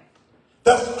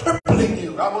 That's crippling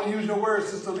you. I'm going to use your words,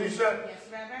 Sister Alicia. Yes,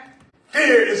 Reverend.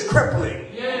 Fear is crippling.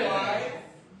 Yes,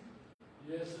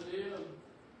 it is.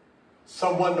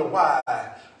 Some wonder why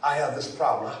I have this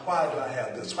problem. Why do I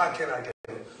have this? Why can't I get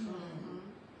it?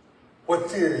 What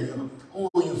fear are you? Who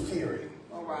are you fearing?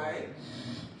 All right.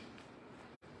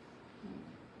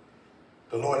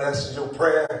 The Lord answers your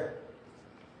prayer.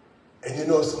 And you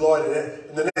know it's the Lord.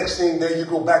 And the next thing there, you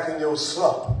go back in your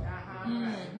slump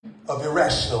of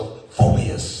irrational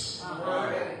phobias.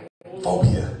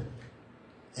 Phobia.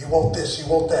 You want this, you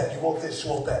want that, you want this, you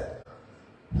want that.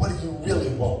 What do you really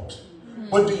want?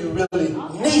 What do you really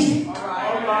need? All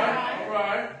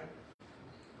right.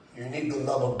 You need the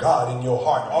love of God in your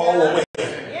heart all the way.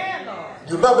 Yeah, Lord.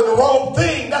 You're loving the wrong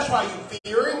thing. That's why you're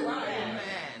fearing. Amen.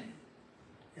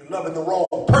 You're loving the wrong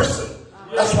person.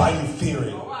 That's why you're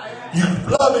fearing. You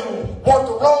want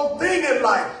the wrong thing in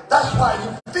life. That's why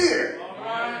you fear.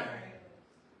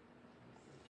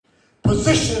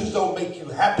 Positions don't make you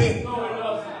happy.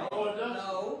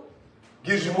 No.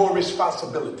 Gives you more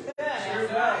responsibility.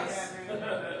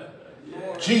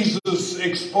 Jesus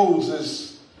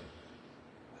exposes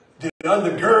the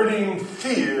undergirding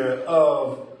fear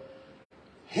of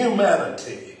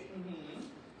humanity,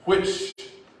 which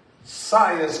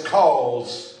science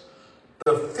calls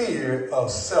the fear of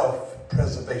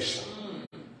self-preservation.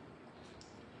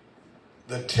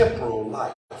 The temporal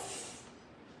life,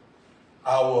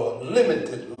 our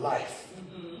limited life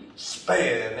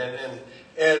span,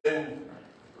 and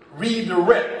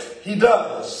redirect, he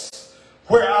does,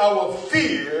 where our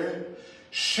fear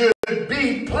should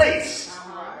be placed.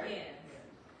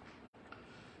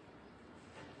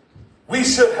 We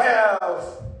should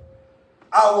have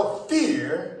our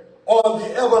fear on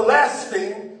the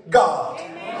everlasting God. All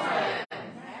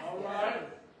right.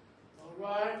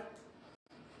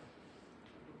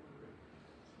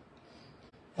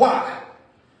 Why?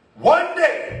 One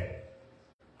day,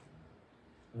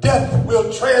 death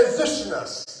will transition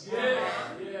us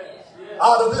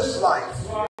out of this life.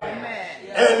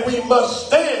 And we must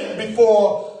stand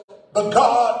before the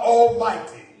God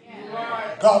Almighty.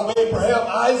 God of Abraham,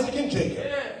 Isaac, and Jacob.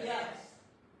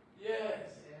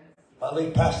 My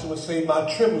late pastor would say, my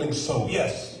trembling soul.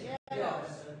 Yes.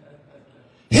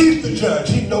 He's the judge.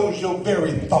 He knows your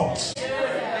very thoughts.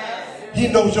 He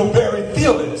knows your very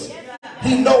feelings.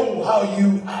 He knows how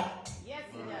you act.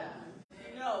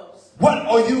 What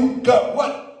are you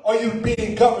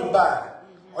being governed by?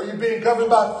 Are you being governed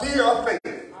by fear or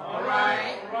faith? All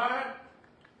right.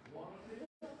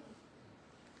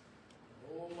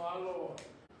 Oh, my Lord.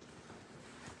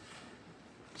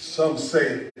 Some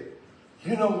say,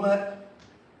 you know what?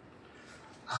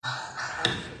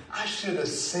 I should have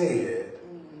said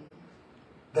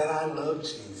that I love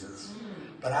Jesus,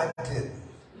 but I didn't,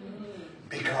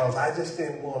 because I just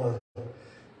didn't want to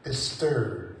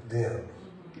disturb them.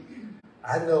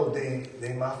 I know they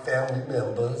my family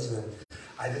members, and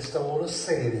I just don't want to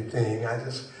say anything. I'm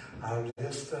just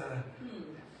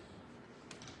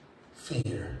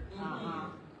fear,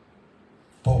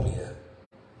 phobia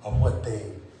of what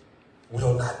they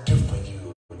will not do for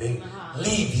you. They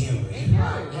leave you.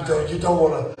 You don't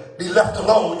want to be left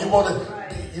alone. You want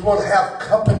to have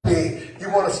company. You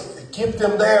want to keep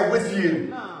them there with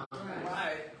you.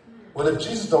 Well, if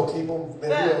Jesus don't keep them,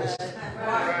 then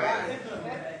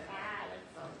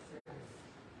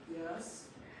who else?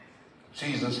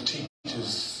 Jesus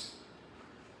teaches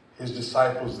his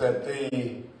disciples that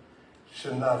they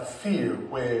should not fear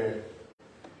where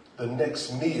the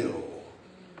next meal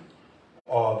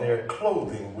or their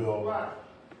clothing will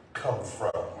come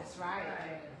from. That's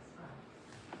right.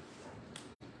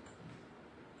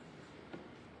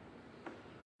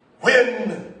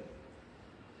 When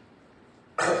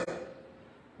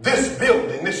this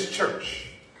building, this church,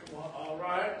 All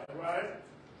right.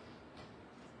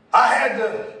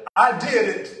 I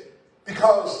did it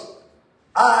because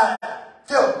I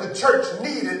felt the church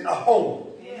needed a home.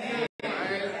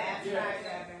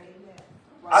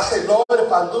 I say, Lord,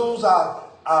 if I lose our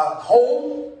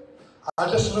home, I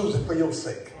just lose it for your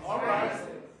sake. All right.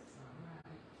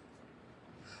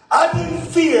 I didn't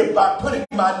fear by putting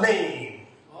my name.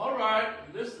 All right.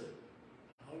 Listen.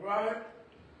 All right.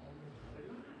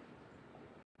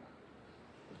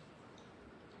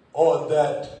 On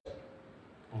that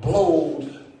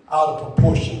blowed out of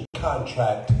proportion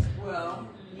contract. Well,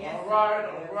 yes. All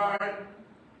right.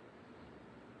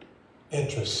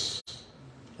 Interest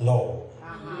loan.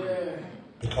 Yeah.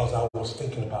 Because I was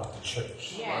thinking about the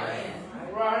church. All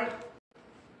right.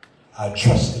 I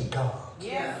trusted God.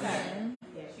 Yes, sir.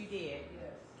 Yes, you did.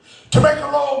 To make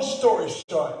a long story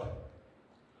short,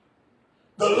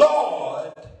 the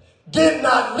Lord did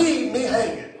not leave me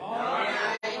hanging. All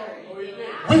right.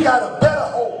 We got a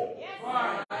better home.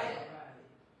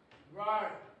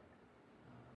 Right.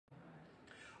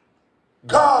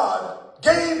 God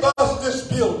gave us this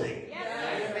building.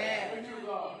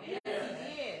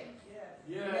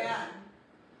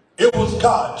 It was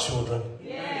God, children.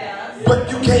 Yes. But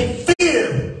you can't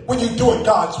fear when you're doing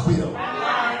God's will.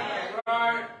 Right.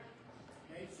 Amen.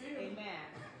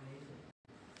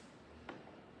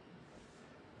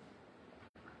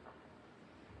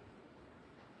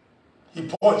 He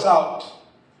points out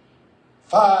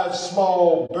 5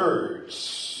 small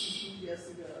birds. Yes,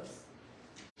 it does.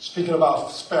 Speaking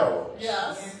about sparrows.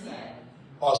 Yes.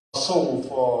 Are sold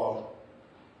for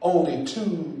only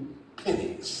 2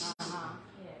 pennies.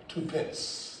 2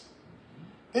 pence.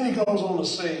 Then he goes on to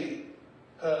say,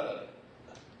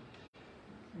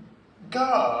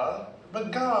 God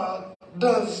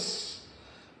does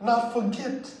not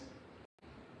forget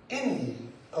any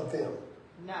of them.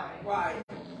 No. Right.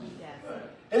 He doesn't.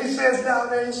 And he says down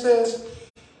there, he says,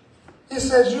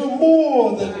 you're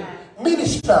more than many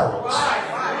sparrows.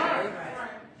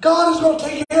 God is going to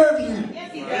take care of you.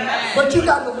 Yes, he does. But you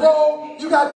got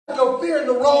your fear in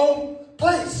the wrong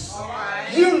place.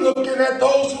 You're looking at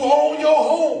those who own your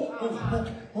home,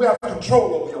 who have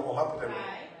control over your home. I put that way.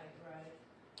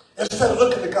 Instead of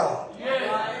looking to God.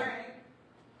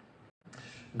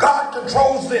 God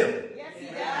controls them. Yes, he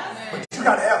does. But you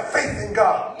got to have faith in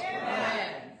God. Yes.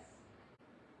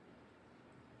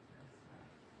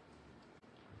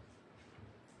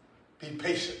 Be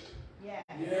patient. Yes.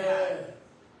 Yeah.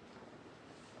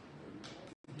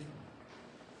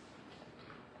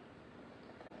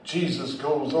 Jesus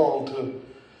goes on to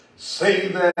say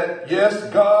that, yes,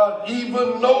 God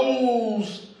even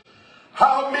knows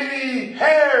how many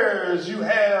hairs you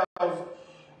have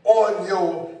on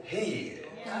your head.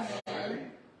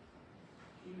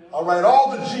 All right,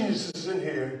 all the geniuses in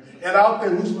here and out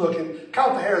there who's looking,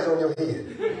 count the hairs on your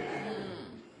head.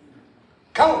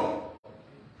 Count them.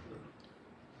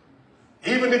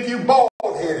 Even if you're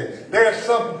bald-headed, there's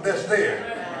something that's there.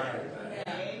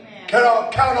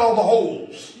 Count all the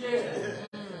holes.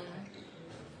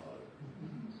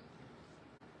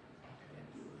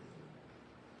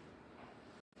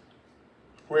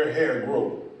 Where hair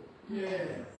grows.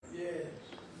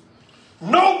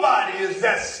 Nobody is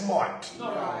that smart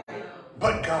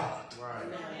but God.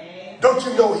 Don't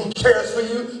you know he cares for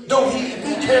you? If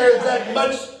he cares that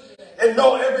much and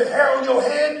know every hair on your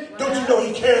head, don't you know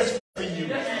he cares for you?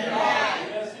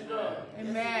 Yes, he does.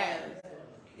 Amen.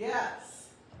 Yes.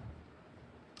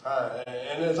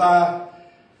 And as I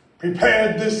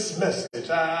prepared this message,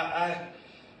 I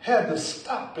had to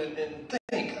stop and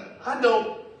think. I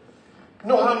don't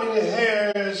know how many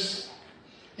hairs,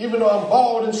 even though I'm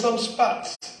bald in some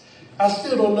spots, I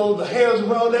still don't know the hairs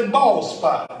around that bald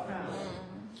spot.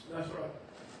 That's right.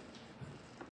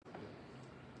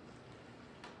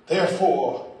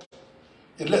 Therefore,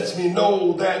 it lets me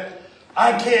know that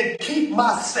I can't keep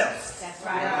myself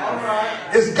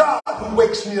It's God who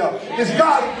wakes me up. It's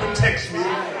God who protects me.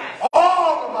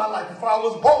 All of my life, before I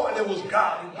was born, it was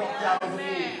God who brought me out of the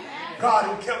womb. God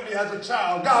who kept me as a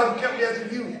child. God who kept me as a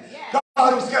youth.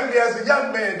 God who's kept me as a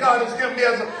young man. God who's kept me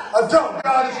as an adult.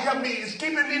 God has kept me, is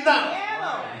keeping me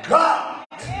now. God,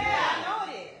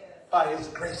 by his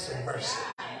grace and mercy.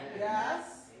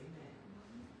 Yes.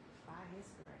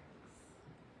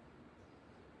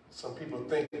 Some people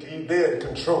think they're in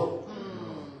control.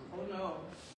 Oh no.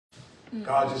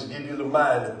 God just give you the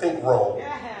mind to think wrong.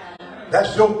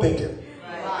 That's your thinking.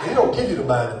 He don't give you the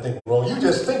mind to think wrong. You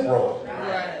just think wrong.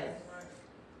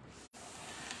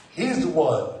 He's the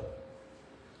one.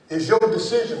 It's your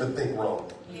decision to think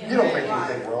wrong. You don't make me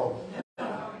think wrong.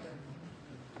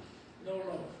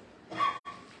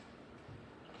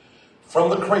 From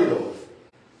the cradle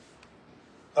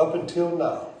up until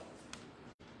now,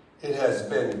 it has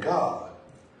been God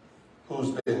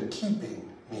who's been keeping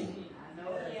me.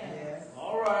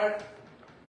 All right.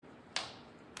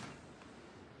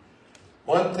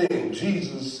 One thing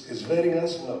Jesus is letting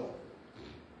us know,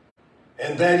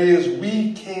 and that is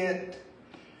we can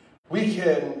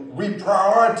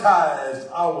reprioritize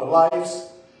our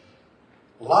life's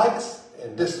likes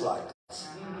and dislikes.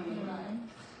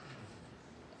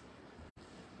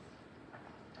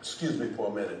 Excuse me for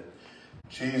a minute.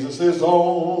 Jesus is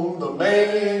on the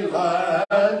main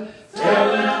line.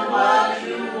 Tell him what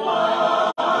you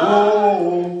want.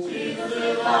 Oh, Jesus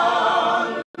is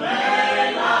on the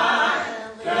main line.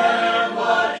 Tell him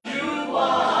what you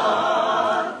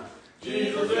want.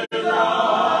 Jesus is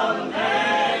on the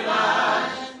main line.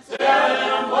 Tell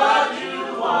him what you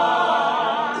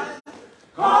want.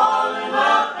 Call him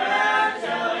up and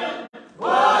tell him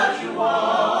what you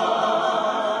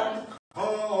want.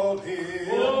 Call him.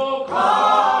 Oh,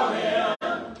 call him.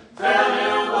 Tell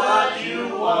him what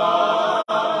you want.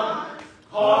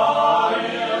 Call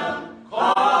him.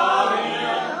 Call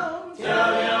him.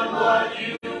 Tell him what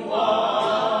you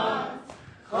want.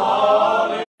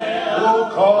 Call him. Oh,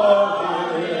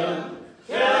 call him.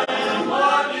 Tell him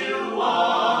what you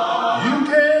want. You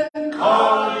can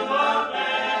call him up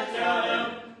and tell him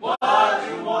what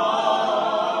you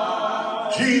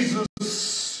want. Jesus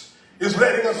is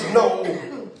letting us know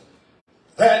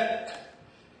that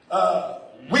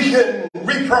we can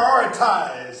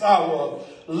reprioritize our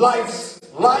life's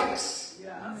likes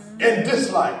and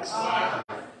dislikes.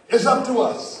 It's up to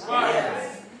us.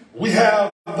 We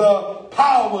have the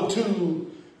power to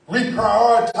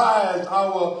reprioritize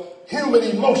our human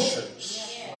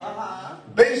emotions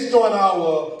based on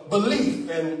our belief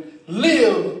and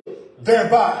live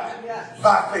thereby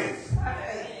by faith.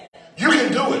 You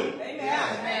can do it.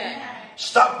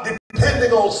 Stop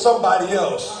depending on somebody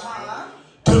else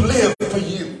to live for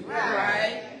you.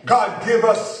 God give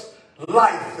us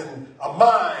life and a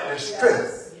mind and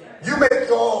strength. You make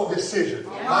your own decisions.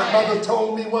 My mother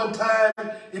told me one time,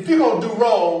 if you're going to do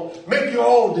wrong, make your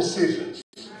own decisions.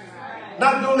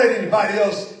 Not don't let anybody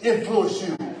else influence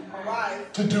you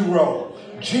to do wrong.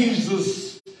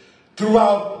 Jesus,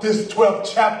 throughout this 12th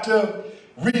chapter,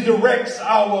 redirects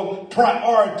our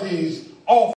priorities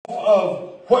off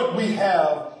of what we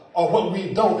have or what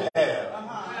we don't have.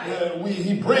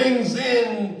 He brings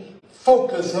in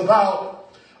focus about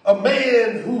a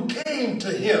man who came to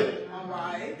him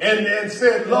and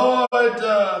said, Lord,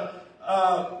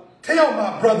 tell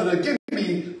my brother to give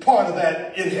me part of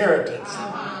that inheritance.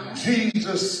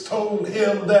 Jesus told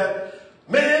him that,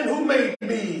 man, who made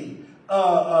me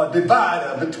a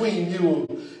divider between you?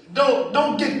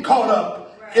 Don't get caught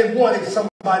up in wanting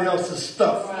somebody else's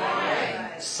stuff.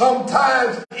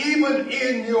 Sometimes even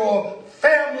in your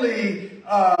family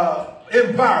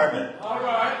environment,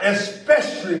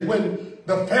 especially when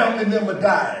the family member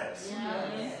dies,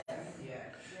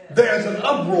 there's an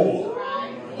uproar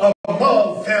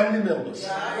among family members.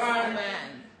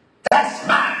 That's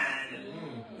mine.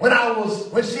 When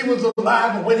she was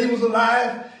alive, and when he was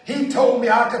alive, he told me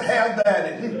I could have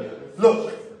that. And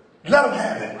look, let him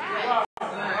have it.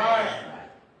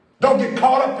 Don't get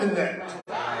caught up in that.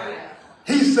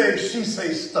 He says, she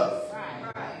says stuff.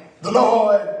 The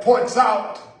Lord points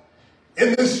out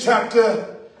in this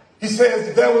chapter, he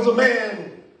says there was a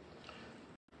man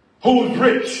who was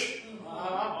rich.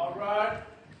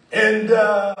 And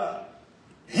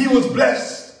he was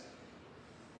blessed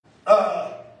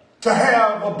to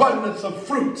have abundance of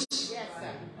fruits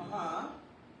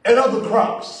and other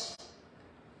crops.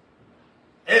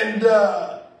 And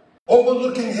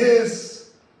overlooking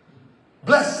his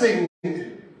blessing,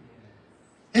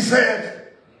 he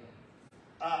said,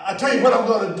 I tell you what I'm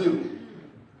going to do.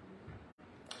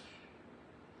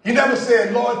 He never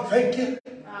said, Lord, thank you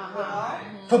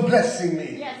for blessing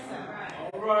me.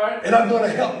 right. And I'm going to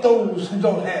help those who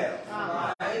don't have.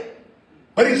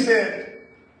 But he said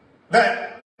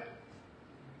that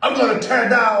I'm going to tear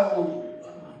down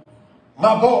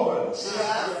my barns.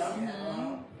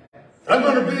 I'm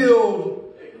going to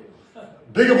build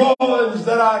bigger barns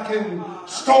that I can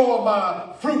store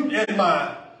my fruit and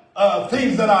my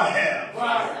things that I have.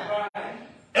 Right.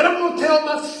 And I'm going to tell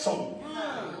my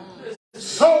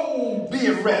soul, be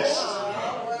at rest.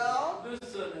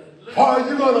 For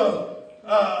you're going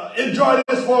to enjoy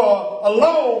this for a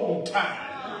long time.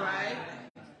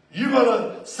 You're going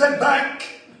to sit back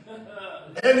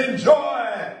and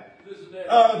enjoy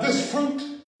this fruit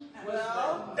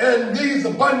and these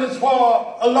abundance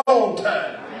for a long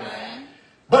time.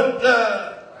 But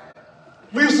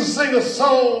we used to sing a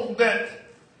song that,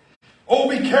 oh,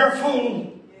 be careful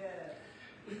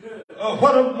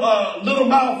what a little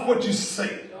mouth what you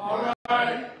say.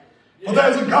 For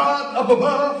there's a God up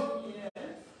above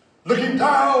looking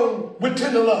down with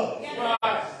tender love.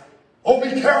 Oh,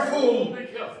 be careful,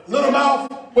 little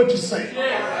mouth, what you say.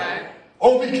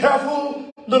 Oh, be careful,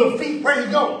 little feet, where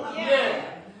you go.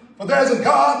 For there's a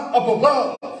God up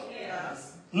above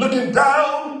looking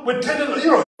down with tender love.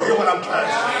 You don't hear what I'm trying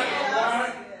to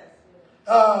say.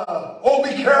 Oh,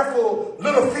 be careful,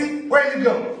 little feet, where you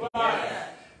go.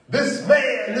 This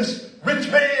man, this rich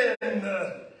man,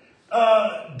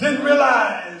 didn't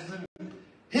realize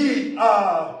he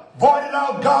voided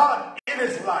out God in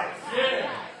his life.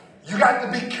 You got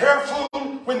to be careful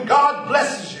when God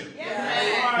blesses you.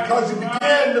 Because you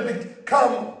begin to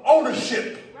become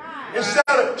ownership instead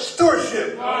of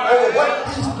stewardship over what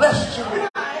he's blessed you with.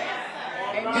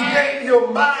 He gave you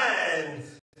a mind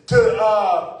to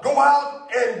go out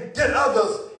and get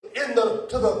others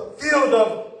to the field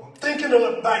of thinking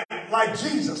like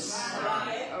Jesus.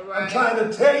 I'm trying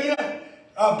to tell you,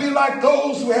 be like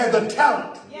those who have the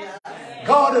talent.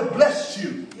 God has blessed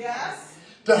you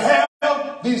to have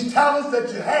these talents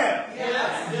that you have.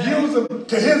 Use them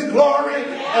to his glory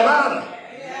and honor.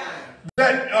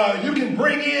 That you can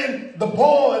bring in the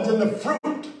barns and the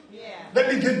fruit.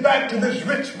 Let me get back to this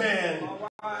rich man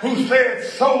who said,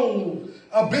 soul,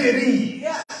 be at ease.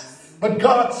 But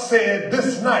God said,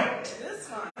 this night,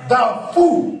 thou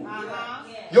fool,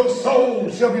 your soul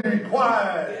shall be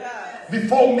required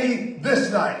before me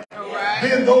this night.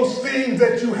 Then those things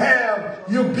that you have,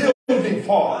 you're building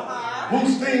for.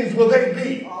 Whose things will they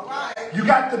be? You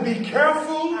got to be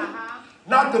careful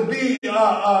not to be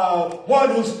one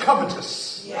who's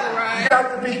covetous. You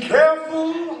got to be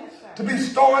careful to be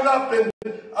storing up and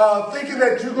thinking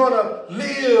that you're going to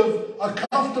live a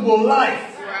comfortable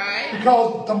life.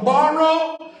 Because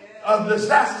tomorrow,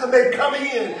 disaster may come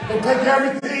in and take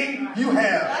everything you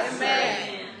have.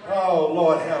 Oh,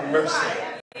 Lord, have mercy.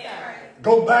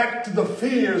 Go back to the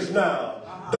fears now.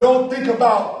 Don't think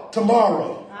about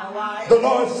tomorrow. The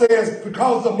Lord says,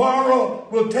 because tomorrow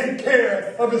will take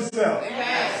care of itself.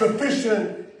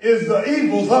 Sufficient is the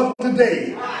evils of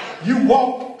today. You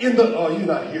walk in the... Oh, you're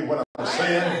not hearing what I'm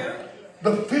saying.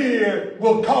 The fear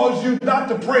will cause you not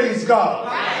to praise God.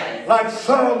 Like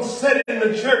some said in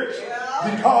the church,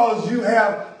 because you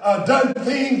have done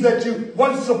things that you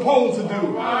weren't supposed to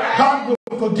do. God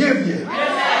will forgive you.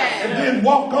 And then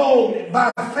walk on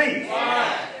by faith.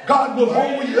 God will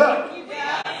hold you up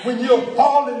when you're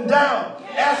falling down.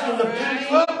 Ask him to pick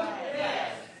you up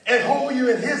and hold you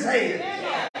in his hand.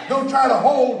 Don't try to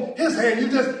hold his hand. You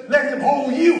just let him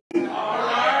hold you.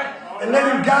 And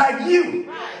let him guide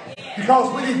you.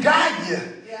 Because when he guides you,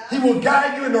 he will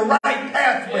guide you in the right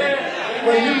pathway.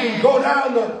 When you can go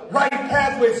down the right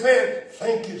pathway saying,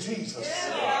 thank you, Jesus.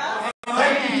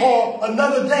 Thank you for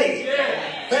another day.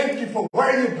 Thank you for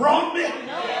where you brought me.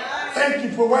 Thank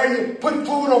you for where you put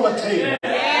food on my table.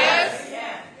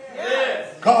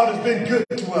 God has been good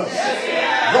to us.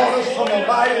 Brought us from a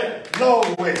mighty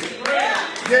long way.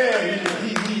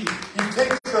 He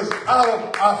takes us out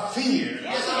of our fears.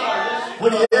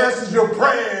 When he answers your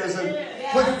prayers and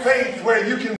put faith where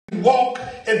you can walk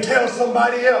and tell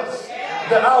somebody else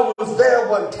that I was there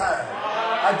one time.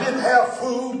 I didn't have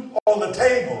food on the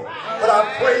table, but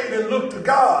I prayed and looked to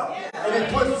God, and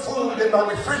he put food in my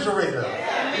refrigerator.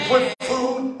 He put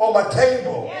food on my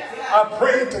table. I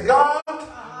prayed to God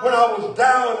when I was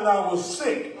down and I was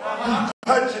sick. He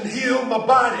touched and healed my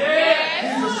body.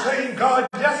 He's the same God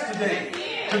yesterday,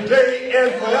 today,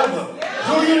 and forever.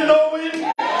 Do you know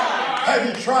him? Have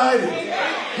you tried it?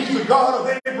 He's the God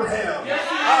of Abraham,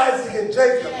 Isaac, and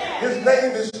Jacob. His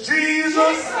name is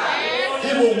Jesus.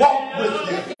 He will walk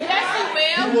with you.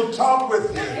 He will talk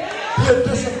with you. He'll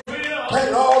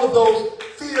dissipate all of those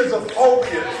fears of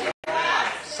phobias.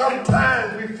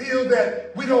 Sometimes we feel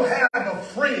that we don't have a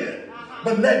friend,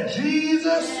 but let let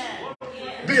Jesus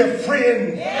be a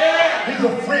friend. He's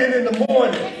a friend in the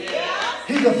morning.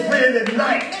 He's a friend at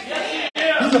night.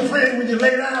 He's a friend when you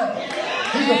lay down.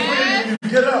 He's a friend when you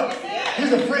get up.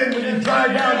 He's a friend when you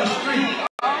drive down the street.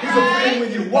 He's a friend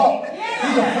when you walk.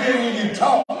 He's a friend when you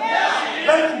talk.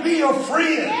 Let him be your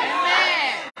friend.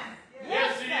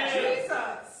 Yes, he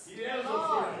is. He is a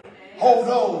friend. Hold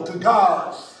on to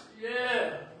God's.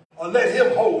 Yeah. Or let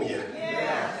him hold you.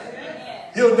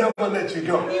 He'll never let you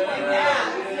go.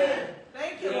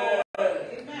 Thank you, Lord.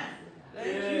 Amen. Thank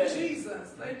you,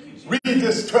 Jesus. Thank you, Jesus. Read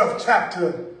this 12th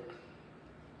chapter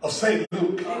of St.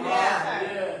 Luke.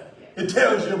 Yeah. It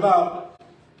tells you about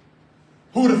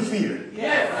who to fear.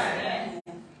 Yes.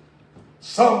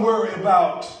 Some worry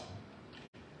about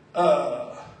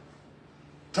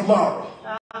tomorrow.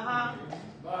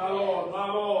 My Lord, my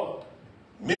Lord.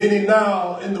 Many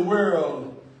now in the world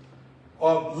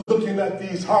are looking at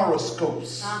these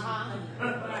horoscopes.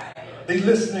 They're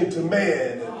listening to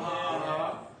man.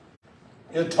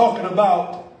 They're talking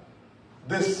about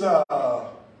this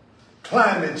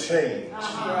climate change.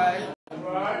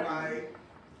 Right.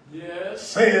 Yes.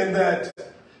 Saying that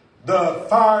the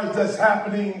fires that's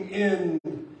happening in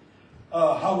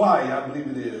Hawaii, I believe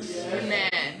it is,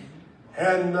 Amen.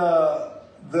 and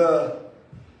the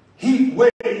heat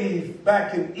wave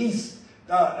back in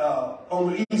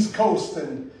on the East Coast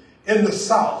and in the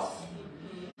South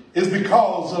is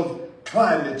because of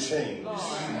climate change.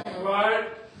 Right.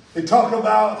 They talk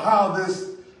about how this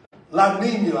La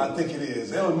Nina, I think it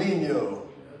is, El Nino,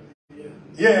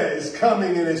 is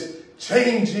coming and it's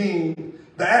changing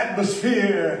the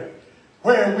atmosphere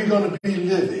where we're going to be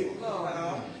living.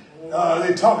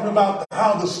 They're talking about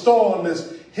how the storm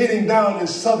is hitting down in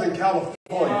Southern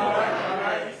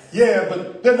California. Yeah,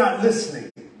 but they're not listening.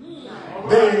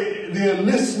 They're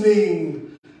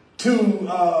listening to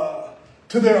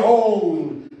their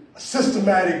own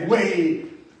systematic way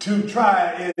to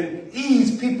try and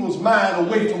ease people's mind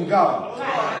away from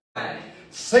God.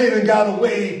 Satan got a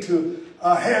way to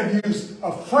have you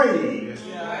afraid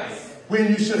when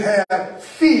you should have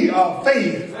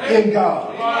faith in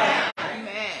God.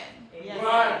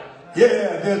 Right.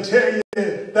 Yeah, they'll tell you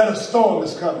that a storm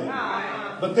is coming.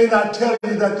 But they're not telling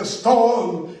you that the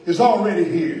storm is already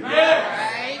here.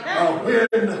 When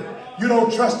you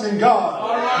don't trust in God,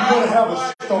 you're going to have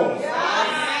a storm.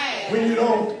 When you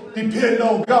don't depend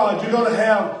on God, you're going to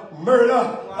have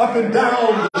murder up and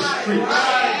down the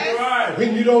streets.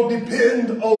 When you don't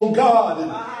depend on God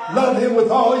and love him with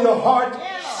all your heart,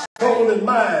 soul, and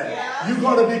mind, you're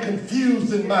going to be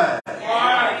confused in mind.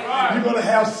 You're going to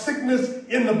have sickness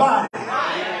in the body.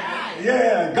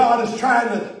 Yeah, God is trying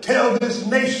to tell this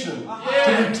nation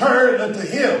to return unto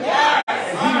him.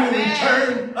 And he will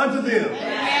return unto them.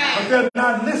 But they're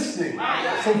not listening.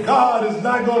 So God is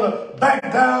not going to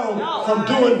back down from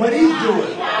doing what he's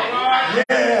doing.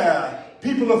 Yeah,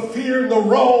 people are fearing the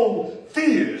wrong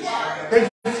fears. They're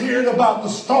fearing about the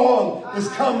storm is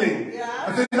coming.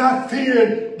 But they're not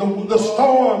fearing the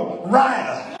storm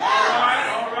rider.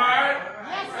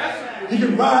 He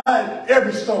can ride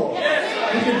every storm.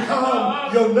 He can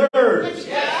calm your nerves.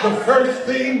 The first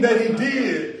thing that he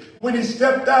did when he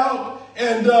stepped out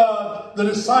and the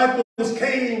disciples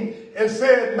came and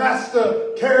said,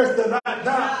 Master, carest thou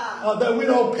not that we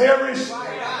don't perish?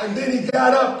 And then he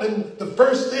got up and the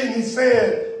first thing he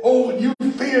said, oh, you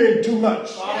fearing too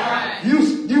much.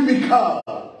 You be calm.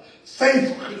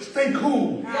 Stay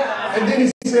cool. And then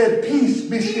he said, peace,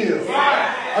 be still.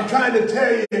 I'm trying to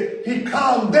tell you, he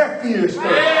calmed their fears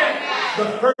first.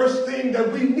 The first thing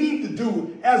that we need to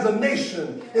do as a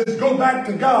nation is go back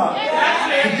to God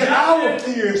to get our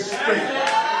fears straight.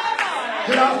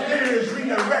 Get our fears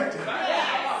redirected.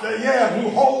 Who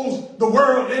holds the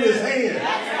world in his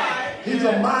hand. He's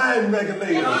a mind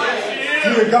regulator.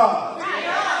 Dear God.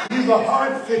 He's a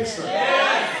heart fixer.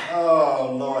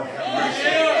 Oh, Lord have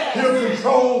mercy. He'll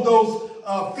control those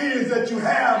fears that you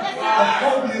have,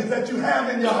 phobias that you have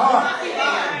in your heart.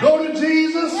 Go to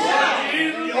Jesus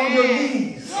on your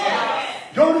knees.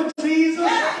 Go to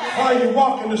Jesus while you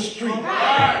walk in the street.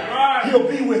 He'll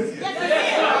be with you.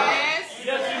 Yes,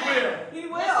 he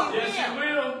will. Yes, he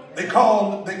will. They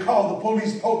call the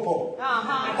police Popo.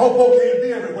 Popo can't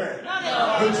be everywhere.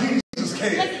 But Jesus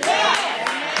can.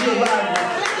 He'll ride with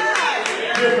you.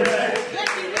 He'll protect you.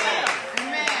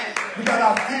 We got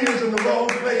our fears in the wrong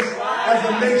place as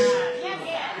a nation.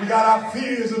 We got our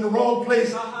fears in the wrong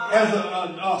place as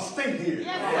a state here.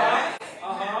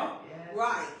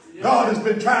 God has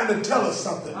been trying to tell us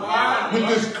something with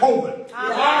this COVID.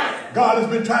 God has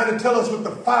been trying to tell us with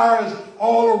the fires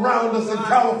all around us in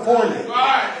California.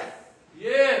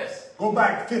 Yes. Go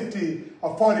back 50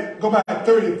 or 40, go back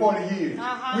 30 or 40 years.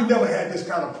 We never had this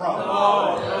kind of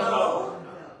problem.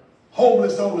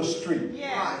 Homeless on the street.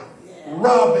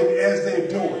 Robbing as they're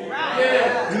doing.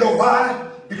 You know why?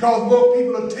 Because more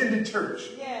people attended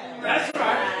church. That's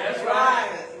right. That's right.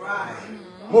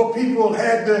 More people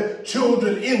had their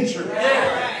children in church.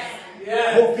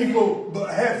 More people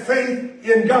had faith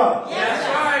in God. That's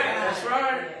right. That's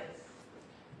right.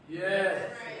 Yeah.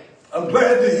 I'm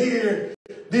glad to hear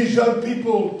these young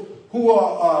people who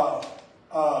are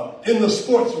in the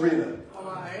sports arena.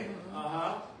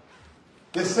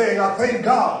 They're saying, I thank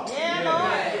God.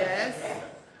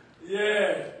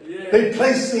 They're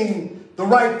placing the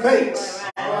right things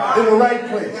in the right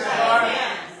place.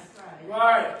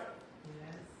 Right.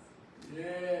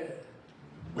 Yeah.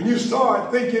 When you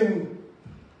start thinking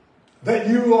that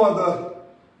you are the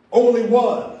only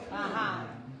one,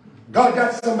 God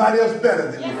got somebody else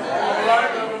better than you.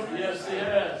 Yes, he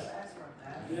has.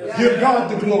 Give God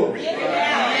the glory.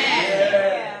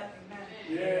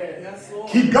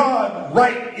 Keep God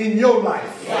right in your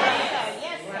life.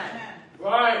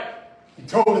 Right. He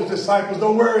told his disciples,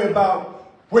 don't worry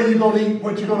about where you're going to eat,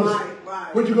 what you're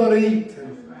going to eat.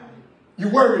 You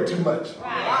worry too much.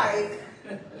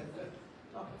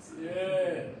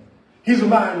 Yeah. He's a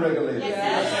mind regulator.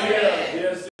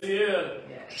 Yes, he is.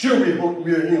 Sure,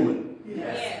 we're human.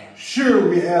 Sure,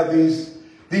 we have these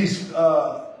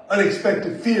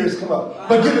unexpected fears come up.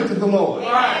 But give it to the Lord.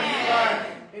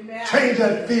 Change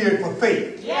that fear for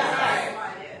faith.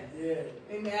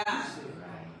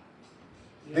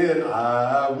 Then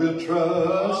I will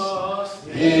trust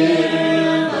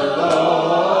in the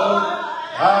Lord.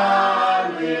 I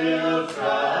will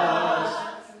trust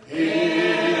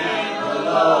in the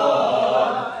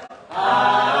Lord.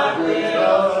 I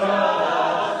will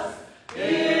trust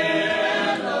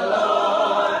in the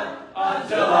Lord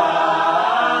until I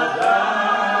die.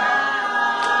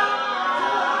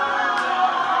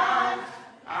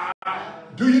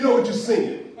 Do you know what you're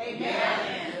singing?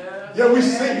 Yeah, we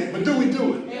sing it, but do we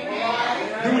do it?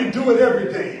 Do we do it every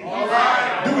day?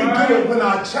 Do we do it when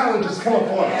our challenges come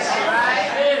upon us?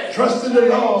 Trust in the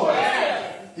Lord.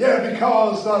 Yeah,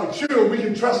 because sure, we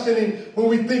can trust in Him when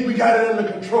we think we got it under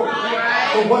control.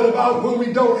 But what about when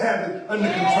we don't have it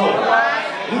under control?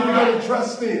 Who are we going to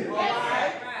trust in?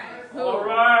 All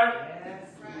right.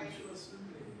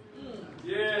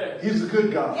 Yeah. He's a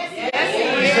good God. He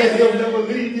said He'll never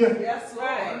leave you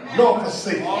nor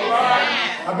forsake you.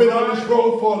 I've been on this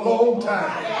road for a long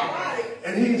time,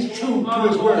 and He's true to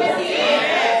His word.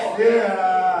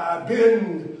 Yeah, I've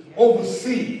been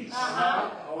overseas.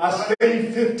 I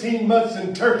stayed 15 months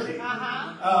in Turkey, in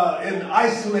an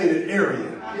isolated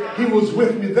area. He was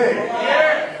with me there.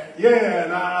 Yeah,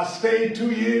 and I stayed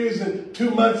 2 years and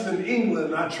 2 months in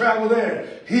England. I traveled there.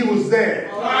 He was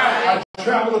there. I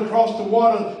traveled across the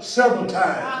water several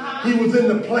times. He was in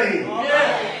the plane.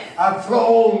 I've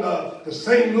flown to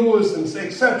St. Louis and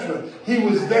etc. He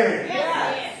was there.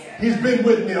 He's been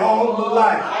with me all my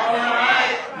life.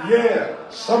 Yeah,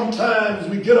 sometimes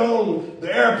we get on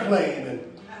the airplane and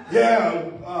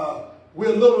we're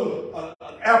a little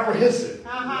apprehensive.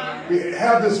 We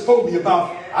have this phobia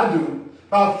about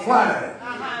flying.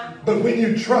 But when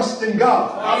you trust in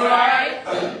God,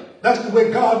 that's the way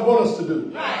God wants us to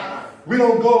do. We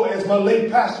don't go, as my late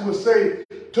pastor would say,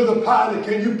 to the pilot,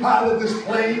 can you pilot this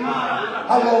plane?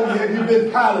 How long have you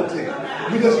been piloting?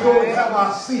 We just go and have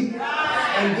our seat.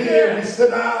 And then we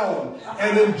sit down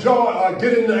and enjoy or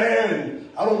get in the air. And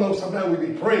I don't know, sometimes we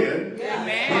be praying.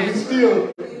 But we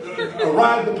still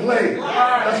ride the plane.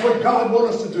 That's what God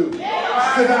wants us to do.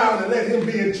 Sit down and let Him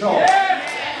be in charge.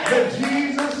 Let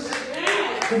Jesus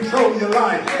control your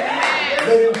life.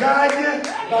 Let Him guide you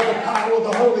by the power of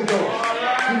the Holy Ghost.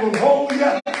 He will hold you. He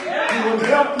will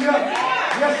help you.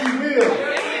 Yes, He will.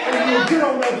 And you'll get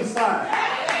on the other side.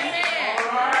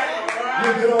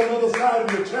 You'll get on the other side of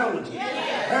your challenges.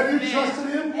 Have you trusted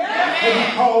Him? Have you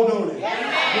called on Him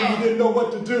when you didn't know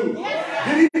what to do?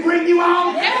 Did He bring you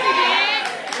out?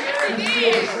 He's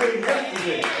still the same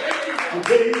yesterday,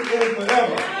 today, and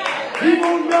forever. He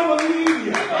will never leave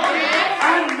you. I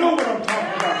know what I'm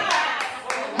talking about.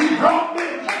 He brought me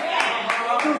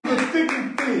through the thick and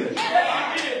thin.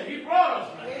 He brought us.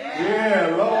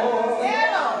 Yeah, Lord.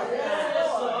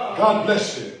 God bless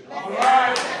you.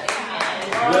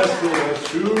 Blessed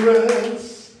assurance,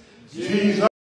 Jesus.